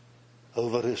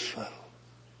over Israel.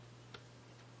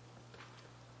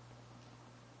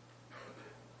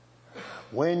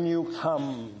 When you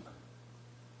come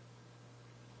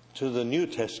to the New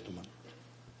Testament,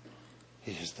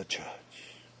 it is the church.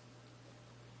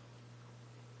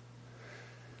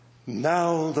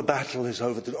 Now the battle is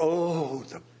over. The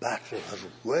battle has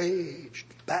raged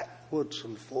backwards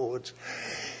and forwards.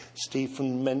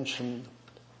 Stephen mentioned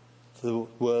the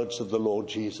words of the Lord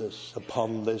Jesus,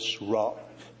 upon this rock,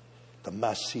 the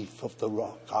massif of the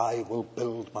rock, I will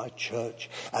build my church,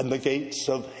 and the gates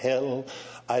of hell.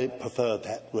 I prefer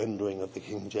that rendering of the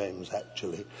King James,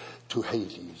 actually, to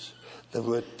Hades.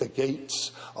 The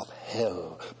gates of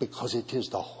hell, because it is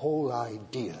the whole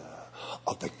idea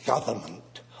of the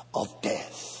government of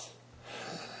death,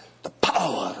 the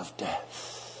power of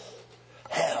death.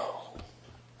 Hell.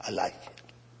 I like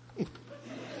it.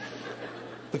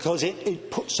 Because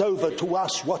it puts over to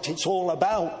us what it's all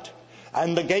about.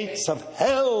 And the gates of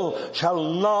hell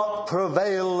shall not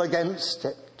prevail against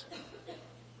it.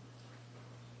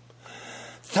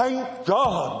 Thank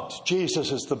God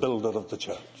Jesus is the builder of the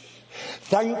church.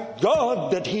 Thank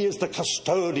God that he is the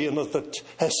custodian of the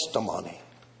testimony.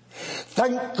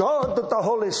 Thank God that the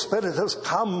Holy Spirit has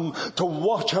come to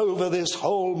watch over this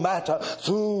whole matter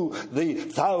through the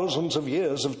thousands of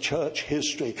years of church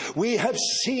history. We have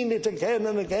seen it again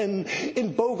and again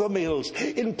in Bogomils,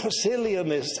 in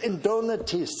Priscillianists, in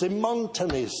Donatists, in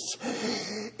Montanists,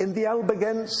 in the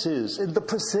Albigenses, in the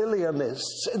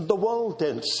Priscillianists, in the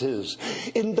Waldenses,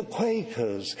 in the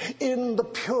Quakers, in the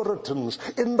Puritans,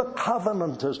 in the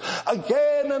Covenanters.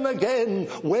 Again and again,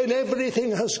 when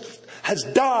everything has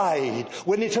died,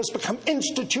 when it has become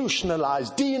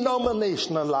institutionalized,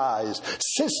 denominationalized,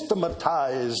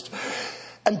 systematized,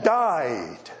 and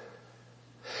died,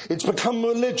 it's become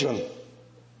religion.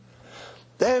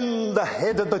 Then the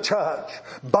head of the church,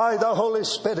 by the Holy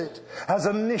Spirit, has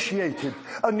initiated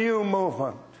a new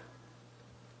movement.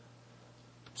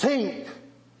 Think.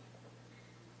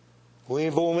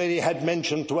 We've already had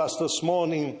mentioned to us this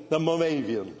morning the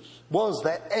Moravians. Was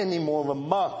there any more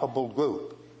remarkable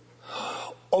group?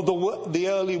 Or the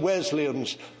early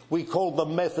Wesleyans, we call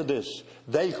them Methodists.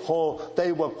 They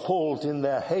were called in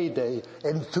their heyday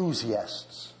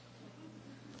enthusiasts.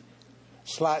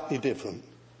 Slightly different.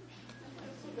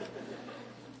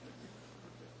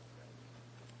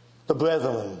 The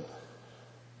Brethren,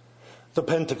 the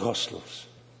Pentecostals,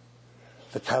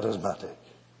 the Charismatic.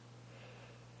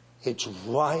 It's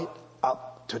right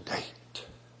up to date.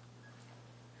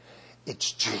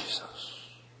 It's Jesus.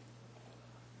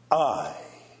 I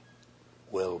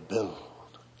will build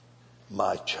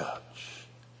my church,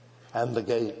 and the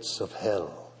gates of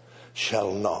hell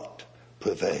shall not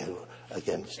prevail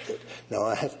against it. Now,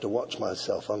 I have to watch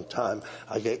myself on time.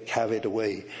 I get carried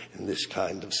away in this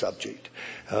kind of subject.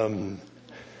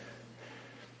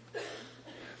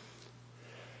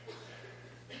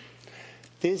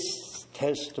 This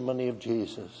testimony of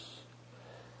Jesus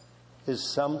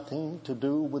is something to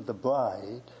do with the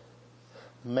bride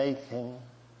making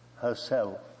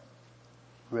herself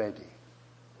ready.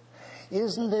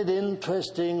 Isn't it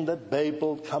interesting that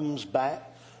Babel comes back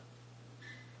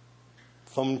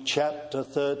from chapter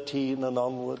 13 and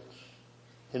onwards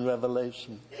in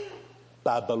Revelation?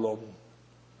 Babylon.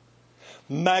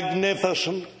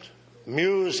 Magnificent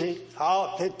music,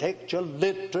 architecture,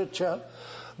 literature,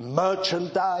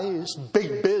 merchandise,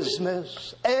 big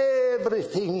business,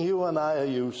 everything you and I are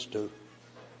used to.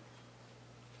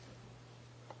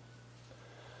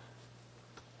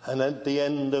 And at the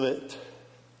end of it,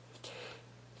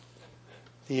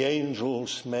 the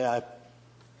angels, may I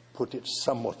put it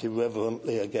somewhat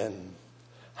irreverently again,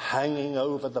 hanging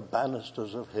over the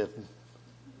banisters of heaven,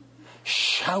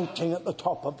 shouting at the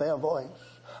top of their voice,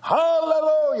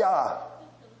 Hallelujah!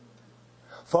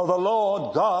 For the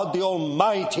Lord God the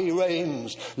Almighty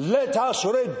reigns. Let us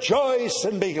rejoice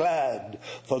and be glad,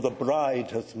 for the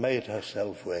bride hath made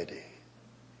herself ready.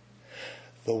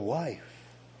 The wife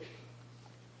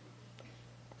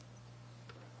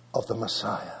of the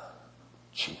Messiah,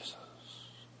 Jesus,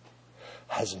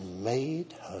 has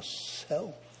made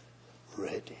herself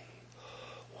ready.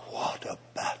 What a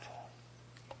battle.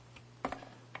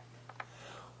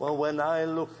 Well, when I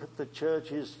look at the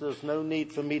churches, there's no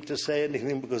need for me to say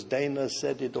anything because Dana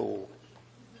said it all.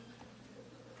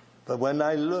 But when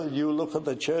you look at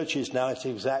the churches now, it's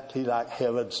exactly like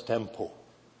Herod's temple.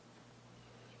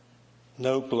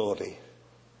 No glory,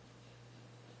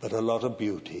 but a lot of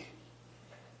beauty,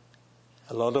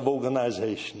 a lot of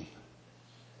organization.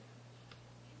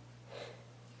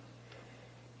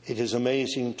 It is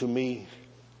amazing to me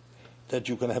that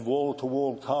you can have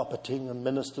wall-to-wall carpeting and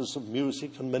ministers of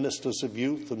music and ministers of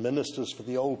youth and ministers for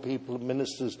the old people and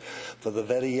ministers for the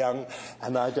very young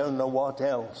and I don't know what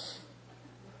else.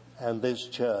 And this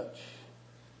church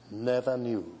never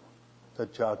knew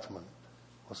that judgment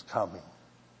was coming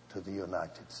to the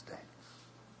United States.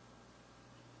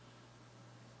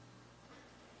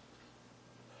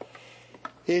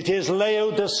 It is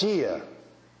Laodicea.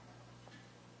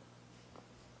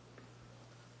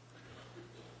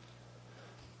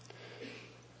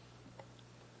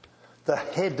 The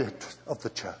head of the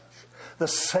church, the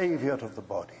Savior of the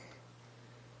body,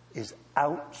 is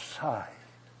outside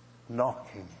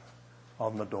knocking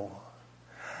on the door.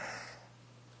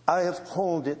 I have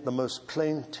called it the most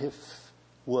plaintive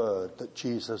word that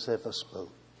Jesus ever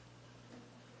spoke.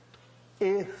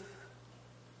 If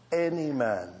any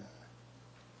man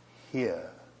hear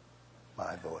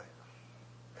my voice.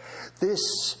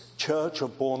 This church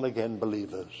of born-again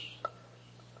believers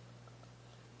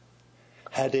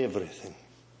had everything.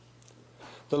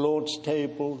 The Lord's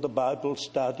table, the Bible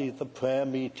study, the prayer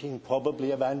meeting,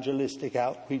 probably evangelistic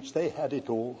outreach, they had it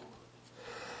all.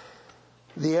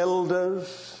 The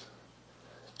elders,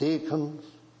 deacons,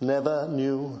 never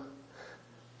knew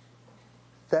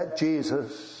that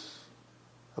Jesus,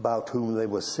 about whom they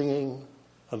were singing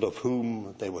and of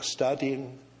whom they were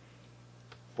studying,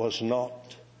 was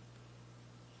not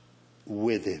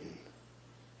within.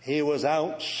 He was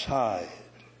outside.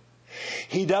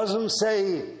 He doesn't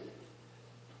say,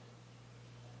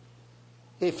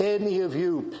 if any of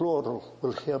you, plural,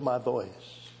 will hear my voice.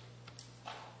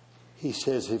 He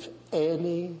says, if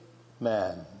any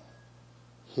man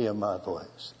hear my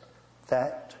voice.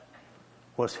 That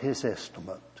was his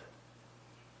estimate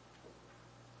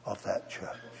of that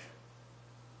church.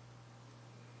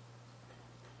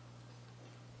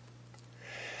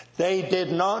 They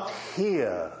did not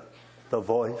hear the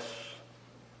voice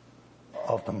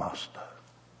of the Master.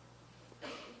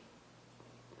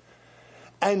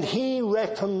 And he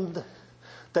reckoned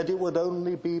that it would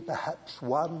only be perhaps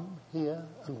one here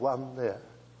and one there.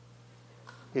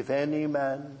 If any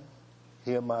man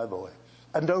hear my voice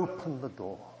and open the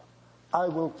door, I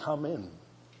will come in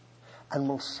and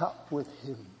will sup with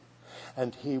him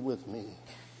and he with me.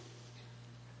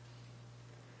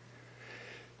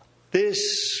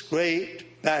 This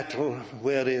great battle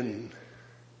we're in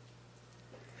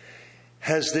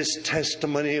has this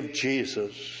testimony of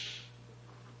Jesus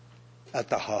at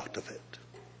the heart of it.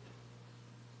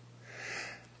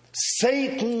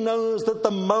 Satan knows that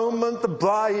the moment the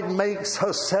bride makes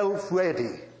herself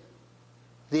ready,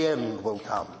 the end will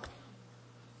come.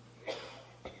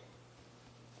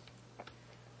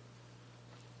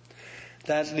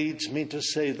 that leads me to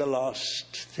say the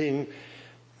last thing.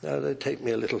 They take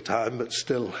me a little time, but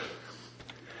still,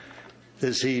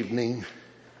 this evening.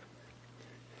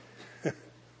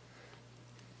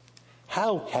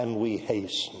 How can we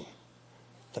hasten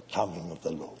the coming of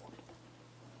the Lord?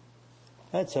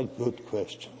 That's a good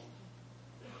question.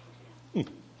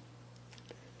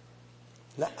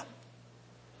 Now,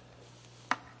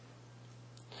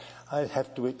 I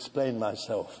have to explain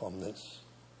myself on this.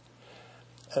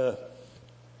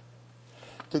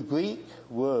 The Greek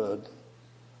word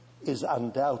is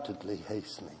undoubtedly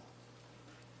hastening.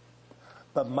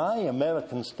 But my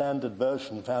American Standard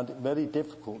Version found it very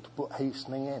difficult to put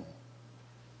hastening in.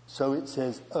 So it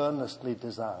says earnestly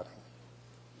desiring.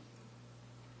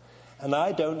 And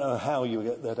I don't know how you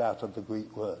get that out of the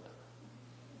Greek word.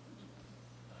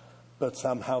 But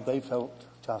somehow they felt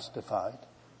justified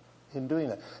in doing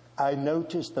that. I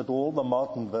noticed that all the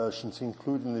modern versions,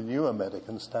 including the New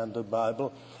American Standard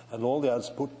Bible, and all the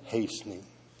others put hastening.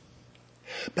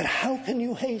 But how can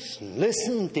you hasten?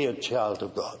 Listen, dear child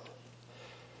of God.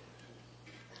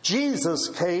 Jesus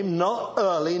came not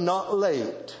early, not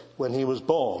late, when he was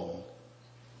born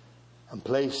and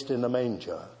placed in a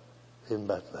manger in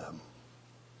Bethlehem.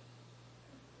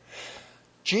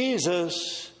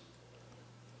 Jesus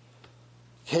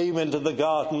came into the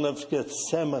Garden of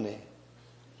Gethsemane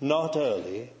not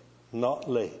early, not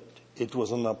late. It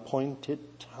was an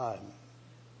appointed time.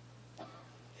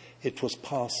 It was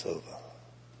Passover.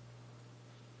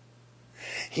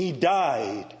 He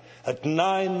died at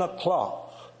 9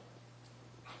 o'clock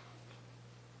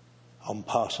on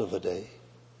Passover day.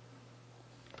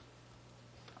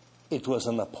 It was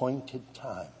an appointed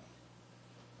time.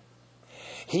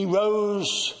 He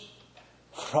rose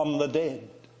from the dead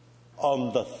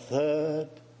on the third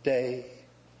day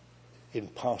in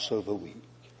Passover week,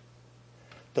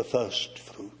 the first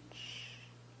fruits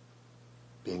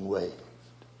being waved.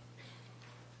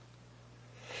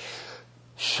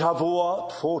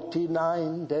 Shavuot,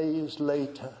 49 days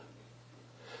later,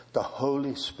 the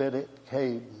Holy Spirit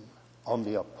came on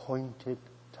the appointed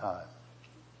time.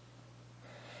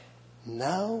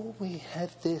 Now we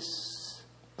have this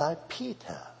by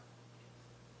Peter,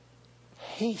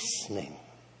 hastening.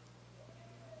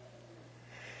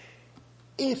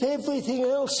 If everything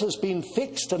else has been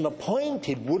fixed and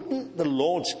appointed, wouldn't the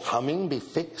Lord's coming be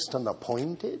fixed and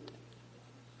appointed?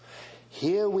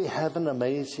 Here we have an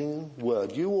amazing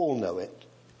word. You all know it.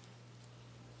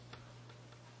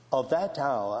 Of that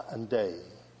hour and day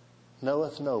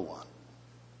knoweth no one,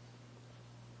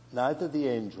 neither the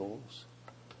angels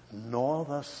nor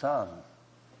the Son,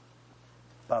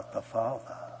 but the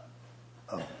Father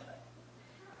only.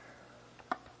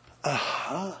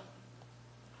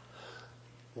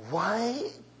 Why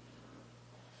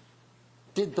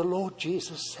did the Lord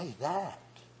Jesus say that?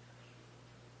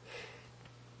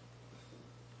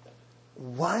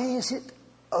 Why is it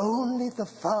only the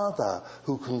Father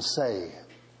who can say,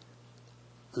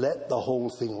 let the whole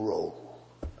thing roll?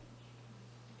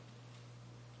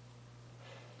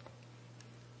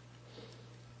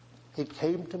 It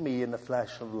came to me in a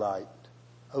flash of light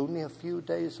only a few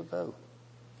days ago,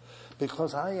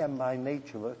 because I am by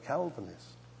nature a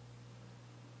Calvinist.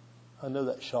 I know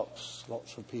that shocks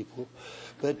lots of people,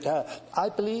 but I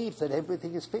believe that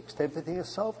everything is fixed, everything is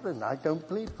sovereign. I don't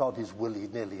believe God is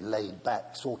willy-nilly laid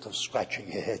back, sort of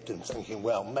scratching your head and thinking,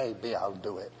 well, maybe I'll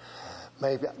do it.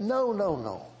 Maybe.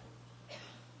 No.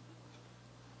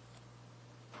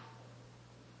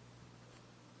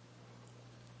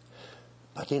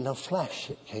 But in a flash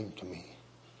it came to me.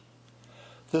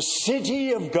 The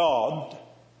city of God,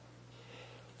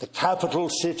 the capital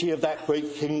city of that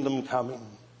great kingdom coming,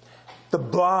 the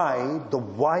bride, the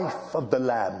wife of the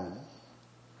Lamb,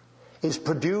 is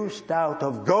produced out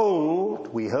of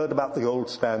gold, we heard about the gold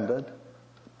standard,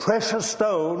 precious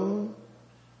stone,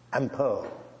 and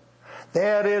pearl.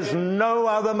 There is no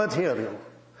other material.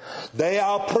 They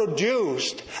are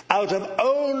produced out of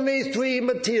only three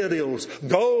materials: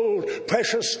 gold,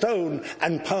 precious stone,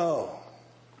 and pearl.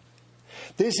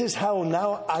 This is how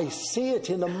now I see it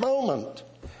in a moment.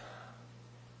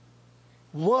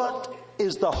 What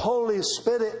is the Holy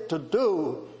Spirit to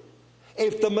do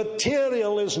if the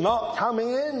material is not coming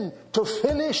in to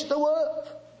finish the work?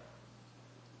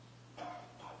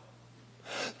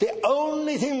 The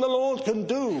only thing the Lord can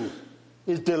do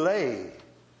is delay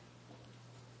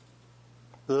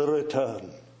the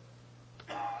return.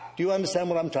 Do you understand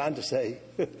what I'm trying to say?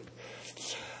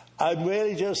 I'm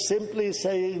really just simply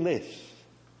saying this.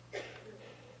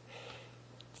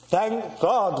 Thank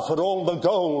God for all the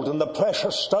gold and the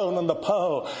precious stone and the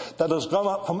pearl that has gone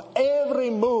up from every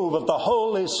move of the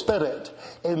Holy Spirit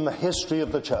in the history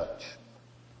of the church.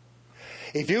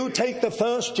 If you take the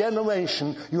first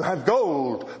generation, you have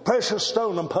gold, precious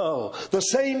stone and pearl. The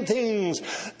same things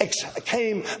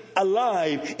came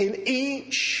alive in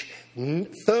each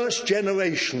first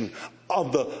generation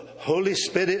of the Holy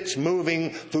Spirit's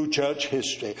moving through church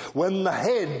history. When the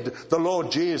head, the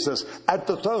Lord Jesus, at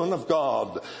the throne of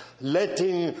God,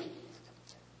 letting,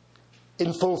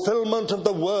 in fulfillment of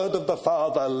the word of the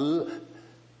Father,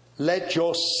 let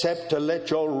your scepter, let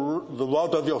the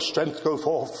rod of your strength go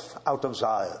forth out of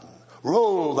Zion.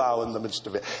 Roll thou in the midst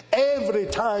of it. Every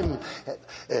time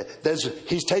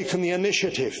he's taken the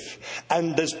initiative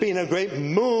and there's been a great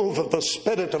move of the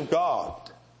Spirit of God.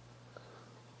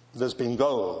 There's been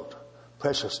gold,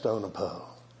 precious stone and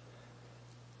pearl.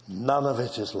 None of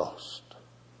it is lost.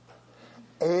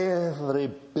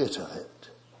 Every bit of it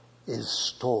is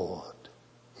stored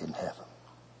in heaven.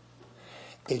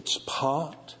 It's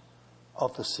part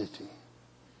of the city,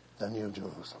 the New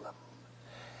Jerusalem.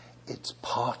 It's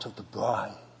part of the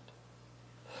bride.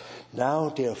 Now,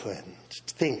 dear friends,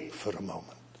 think for a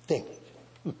moment. Think.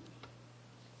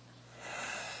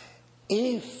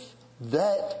 If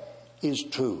that is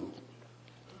true,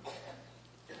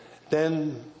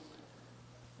 then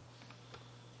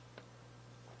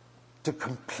to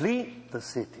complete the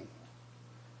city,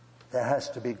 there has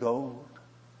to be gold,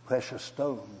 precious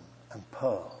stone, and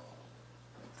pearl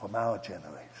from our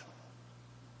generation.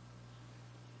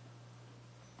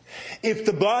 If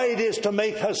the bride is to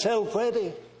make herself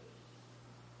ready,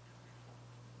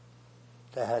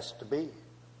 there has to be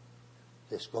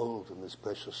this gold and this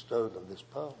precious stone and this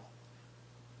pearl.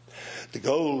 The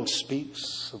gold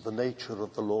speaks of the nature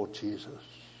of the Lord Jesus.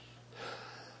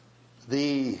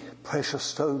 The precious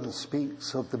stone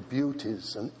speaks of the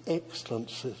beauties and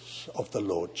excellences of the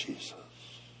Lord Jesus.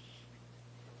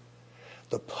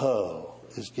 The pearl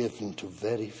is given to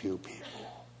very few people.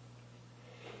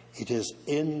 It is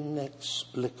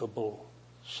inexplicable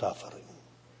suffering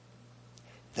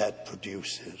that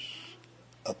produces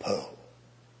a pearl.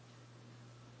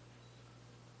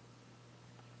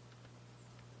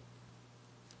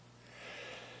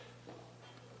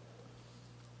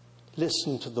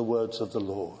 Listen to the words of the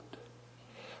Lord.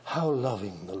 How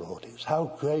loving the Lord is.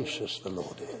 How gracious the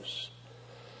Lord is.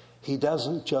 He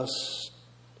doesn't just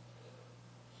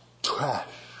trash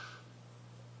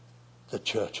the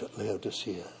church at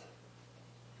Laodicea.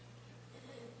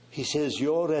 He says,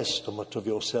 your estimate of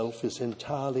yourself is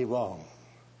entirely wrong.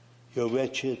 You're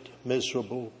wretched,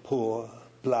 miserable, poor,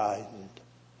 blind,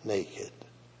 naked.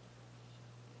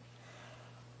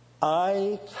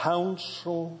 I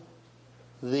counsel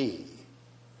thee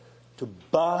to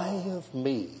buy of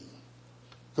me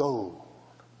gold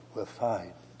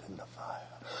refined in the fire.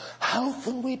 How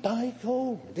can we buy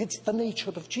gold? It's the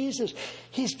nature of Jesus.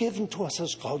 He's given to us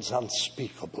as God's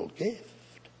unspeakable gift.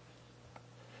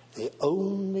 The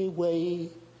only way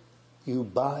you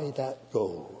buy that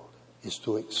gold is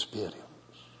through experience.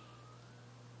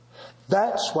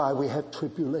 That's why we have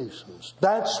tribulations.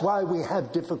 That's why we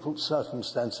have difficult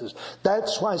circumstances.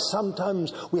 That's why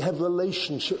sometimes we have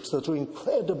relationships that are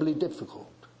incredibly difficult.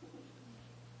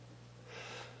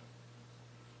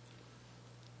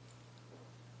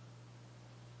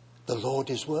 The Lord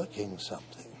is working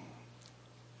something.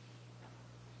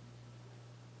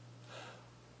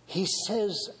 He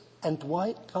says, and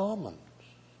white garments,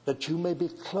 that you may be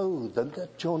clothed and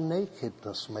that your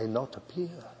nakedness may not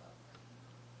appear.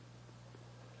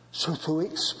 So through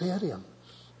experience,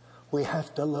 we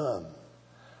have to learn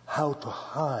how to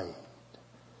hide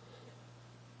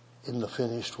in the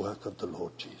finished work of the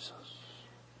Lord Jesus.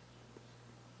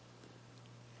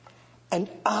 And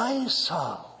eye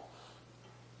salve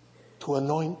to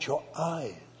anoint your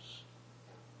eyes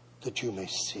that you may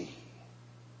see.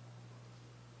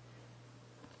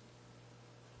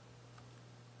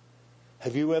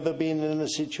 Have you ever been in a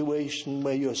situation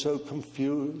where you're so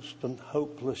confused and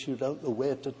hopeless you don't know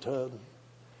where to turn?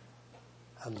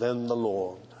 And then the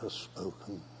Lord has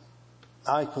spoken.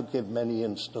 I could give many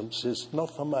instances, not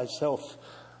for myself,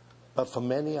 but for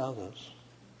many others,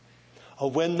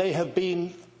 of when they have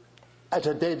been at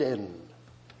a dead end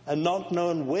and not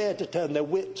known where to turn, their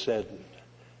wits' end.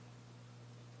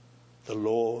 The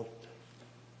Lord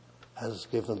has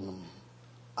given them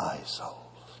eye salve.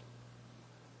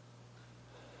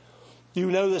 You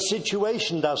know the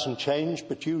situation doesn't change,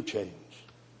 but you change.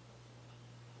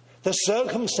 The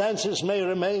circumstances may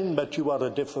remain, but you are a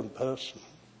different person.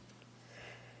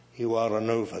 You are an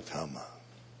overcomer.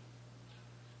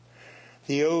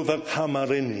 The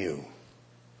overcomer in you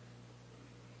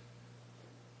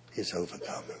is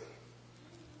overcoming.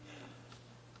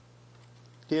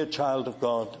 Dear child of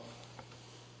God,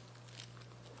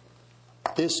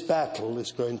 this battle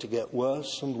is going to get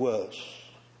worse and worse.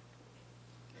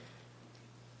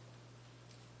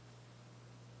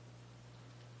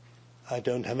 I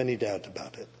don't have any doubt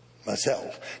about it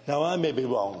myself. Now, I may be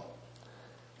wrong,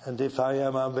 and if I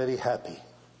am, I'm very happy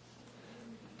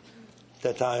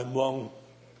that I am wrong,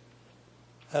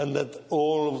 and that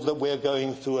all that we're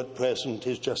going through at present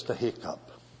is just a hiccup.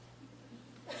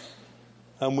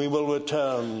 And we will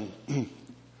return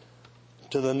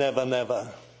to the never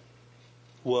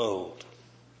world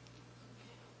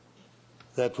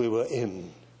that we were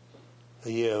in a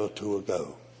year or two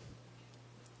ago.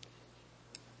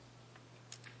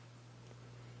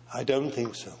 I don't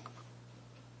think so.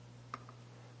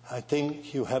 I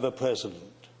think you have a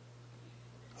president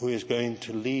who is going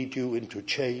to lead you into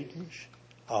change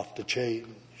after change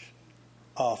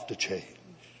after change.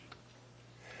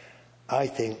 I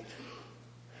think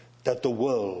that the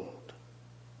world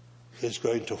is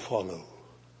going to follow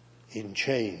in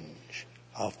change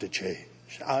after change.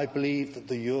 I believe that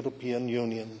the European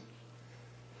Union,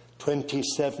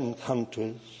 27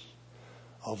 countries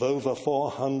of over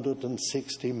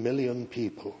 460 million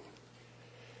people,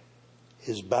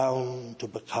 is bound to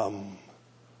become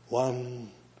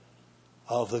one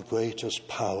of the greatest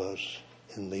powers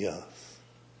in the earth.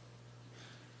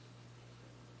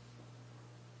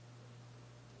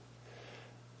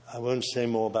 I won't say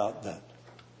more about that.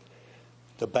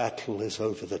 The battle is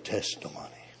over the testimony.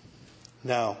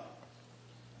 Now,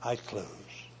 I close.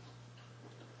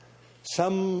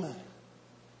 Some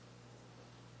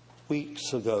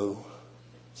weeks ago,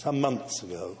 some months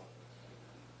ago,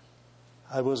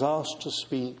 I was asked to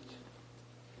speak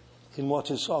in what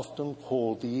is often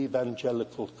called the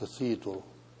Evangelical Cathedral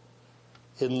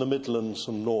in the Midlands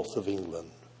and north of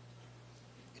England.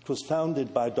 It was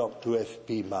founded by Dr.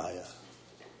 F.B. Meyer,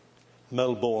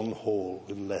 Melbourne Hall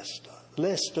in Leicester.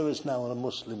 Leicester is now a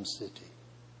Muslim city.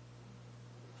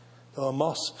 There are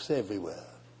mosques everywhere.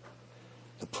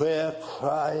 The prayer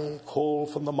call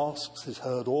from the mosques is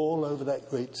heard all over that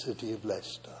great city of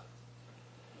Leicester.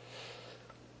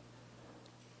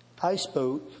 I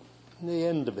spoke, in the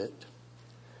end of it,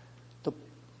 the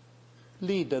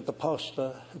leader, the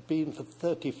pastor, had been for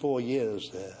 34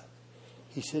 years there.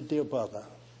 He said, "Dear brother,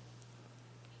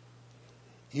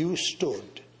 you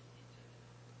stood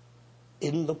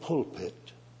in the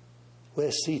pulpit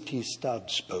where C.T.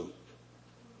 Studd spoke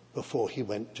before he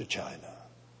went to China.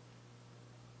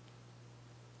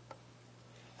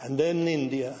 And then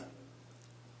India,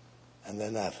 and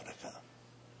then Africa."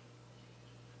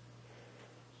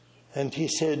 And he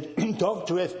said,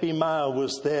 Dr. F.B. Meyer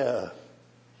was there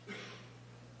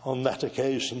on that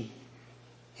occasion.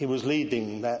 He was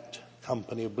leading that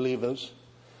company of believers.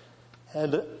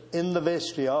 And in the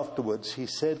vestry afterwards, he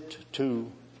said to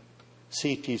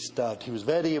C.T. Studd, he was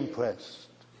very impressed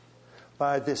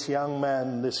by this young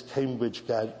man, this Cambridge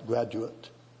graduate,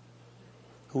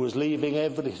 who was leaving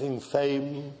everything,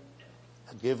 fame,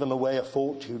 had given away a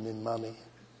fortune in money,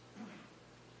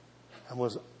 and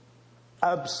was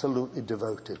absolutely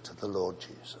devoted to the Lord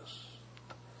Jesus.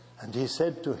 And he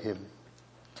said to him,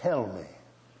 "Tell me,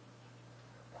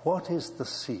 what is the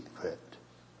secret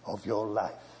of your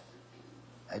life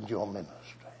and your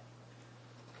ministry?"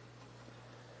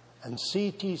 And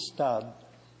C.T. Studd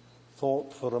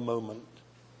thought for a moment,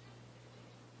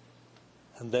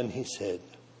 and then he said,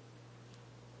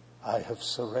 "I have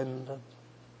surrendered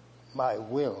my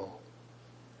will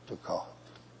to God."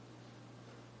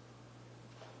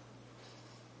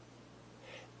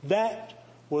 That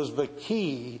was the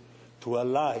key to a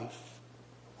life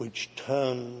which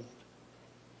turned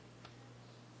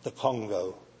the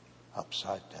Congo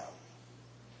upside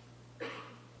down.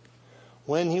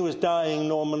 When he was dying,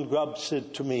 Norman Grubb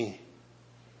said to me,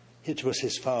 it was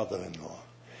his father-in-law,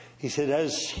 he said,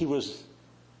 as he was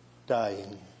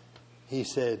dying, he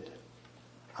said,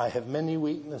 "I have many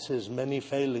weaknesses, many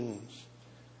failings.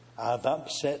 I've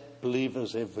upset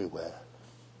believers everywhere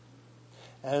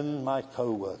and my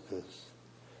co-workers."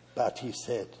 But he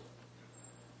said,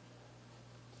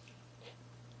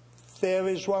 "There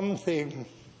is one thing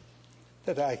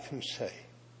that I can say.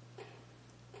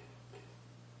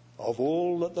 Of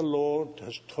all that the Lord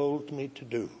has told me to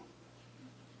do,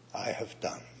 I have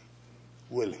done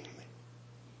willingly."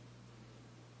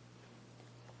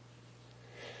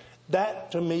 That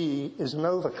to me is an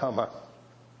overcomer.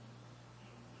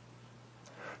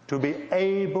 To be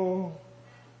able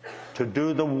to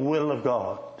do the will of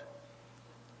God.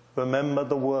 Remember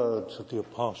the words of the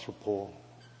Apostle Paul.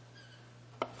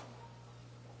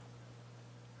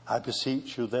 "I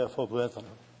beseech you, therefore, brethren,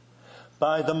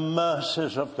 by the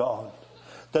mercies of God,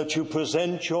 that you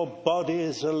present your body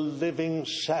as a living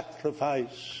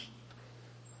sacrifice,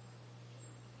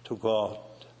 to God,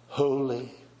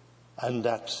 holy and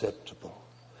acceptable,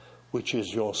 which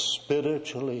is your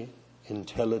spiritually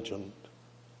intelligent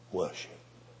worship.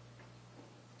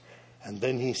 And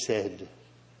then he said,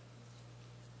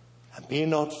 and be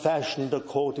not fashioned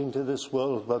according to this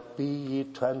world, but be ye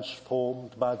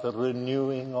transformed by the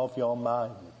renewing of your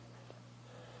mind,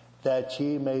 that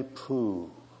ye may prove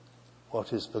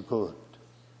what is the good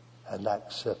and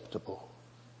acceptable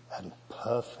and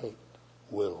perfect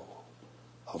will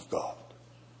of God.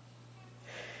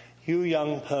 You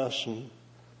young person,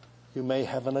 you may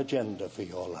have an agenda for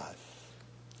your life.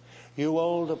 You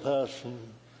older person,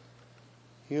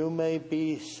 you may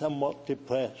be somewhat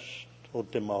depressed or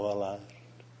demoralized.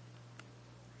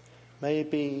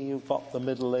 Maybe you've got the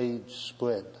middle age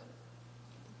spread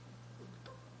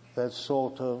that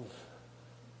sort of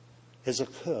is a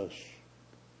curse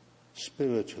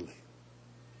spiritually.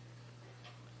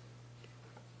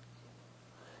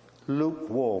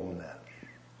 Lukewarmness.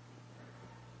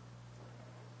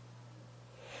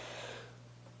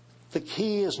 The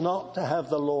key is not to have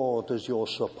the Lord as your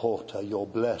supporter, your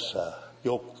blesser,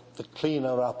 the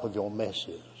cleaner up of your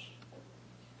messes.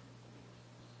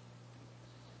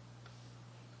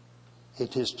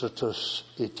 It is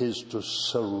to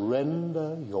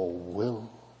surrender your will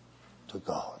to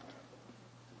God.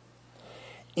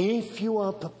 If you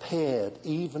are prepared,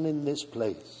 even in this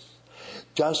place,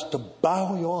 just to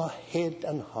bow your head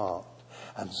and heart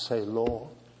and say, Lord,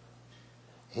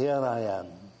 here I am.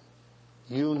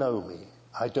 You know me.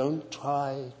 I don't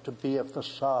try to be a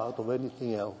facade or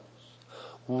anything else.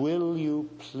 Will you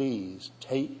please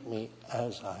take me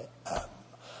as I am?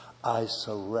 I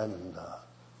surrender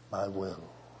my will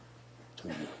to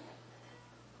you.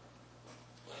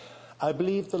 I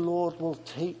believe the Lord will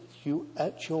take you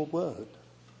at your word.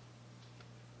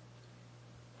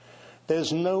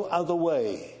 There's no other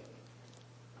way.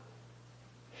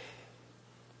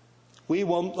 We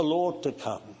want the Lord to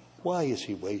come. Why is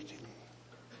he waiting?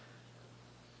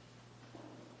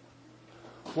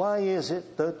 Why is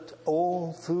it that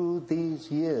all through these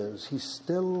years he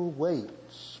still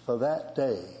waits for that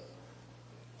day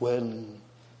when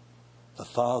the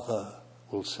Father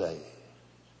will say,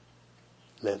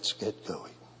 let's get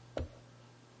going?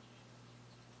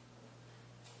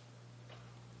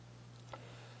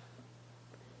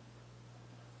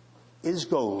 Is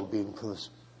gold being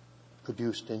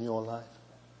produced in your life?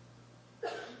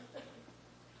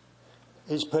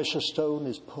 Is precious stone,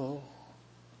 is pearl?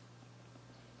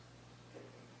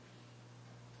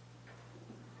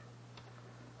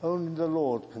 Only the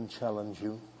Lord can challenge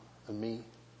you and me.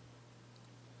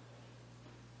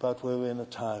 But we're in a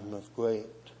time of great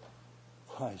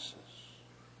crisis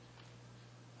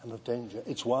and of danger.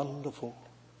 It's wonderful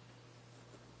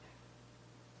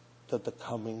that the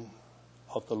coming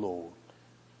of the Lord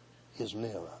is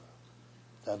nearer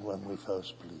than when we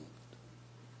first believed.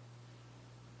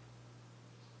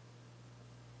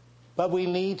 But we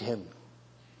need him.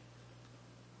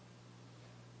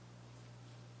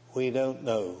 We don't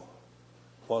know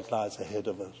what lies ahead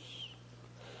of us.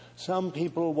 Some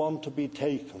people want to be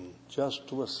taken just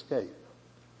to escape.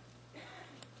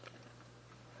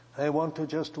 They want to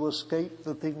just to escape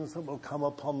the things that will come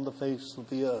upon the face of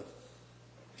the earth.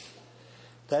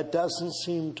 That doesn't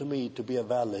seem to me to be a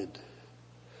valid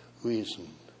reason.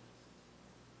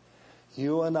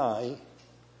 You and I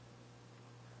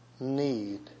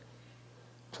need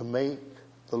to make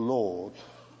the Lord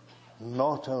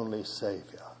not only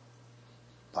Savior,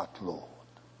 but Lord.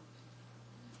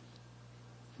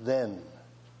 Then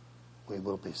we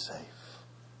will be safe.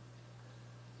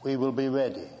 We will be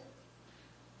ready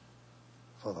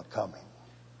for the coming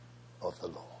of the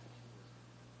Lord.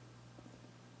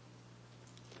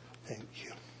 Thank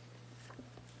you.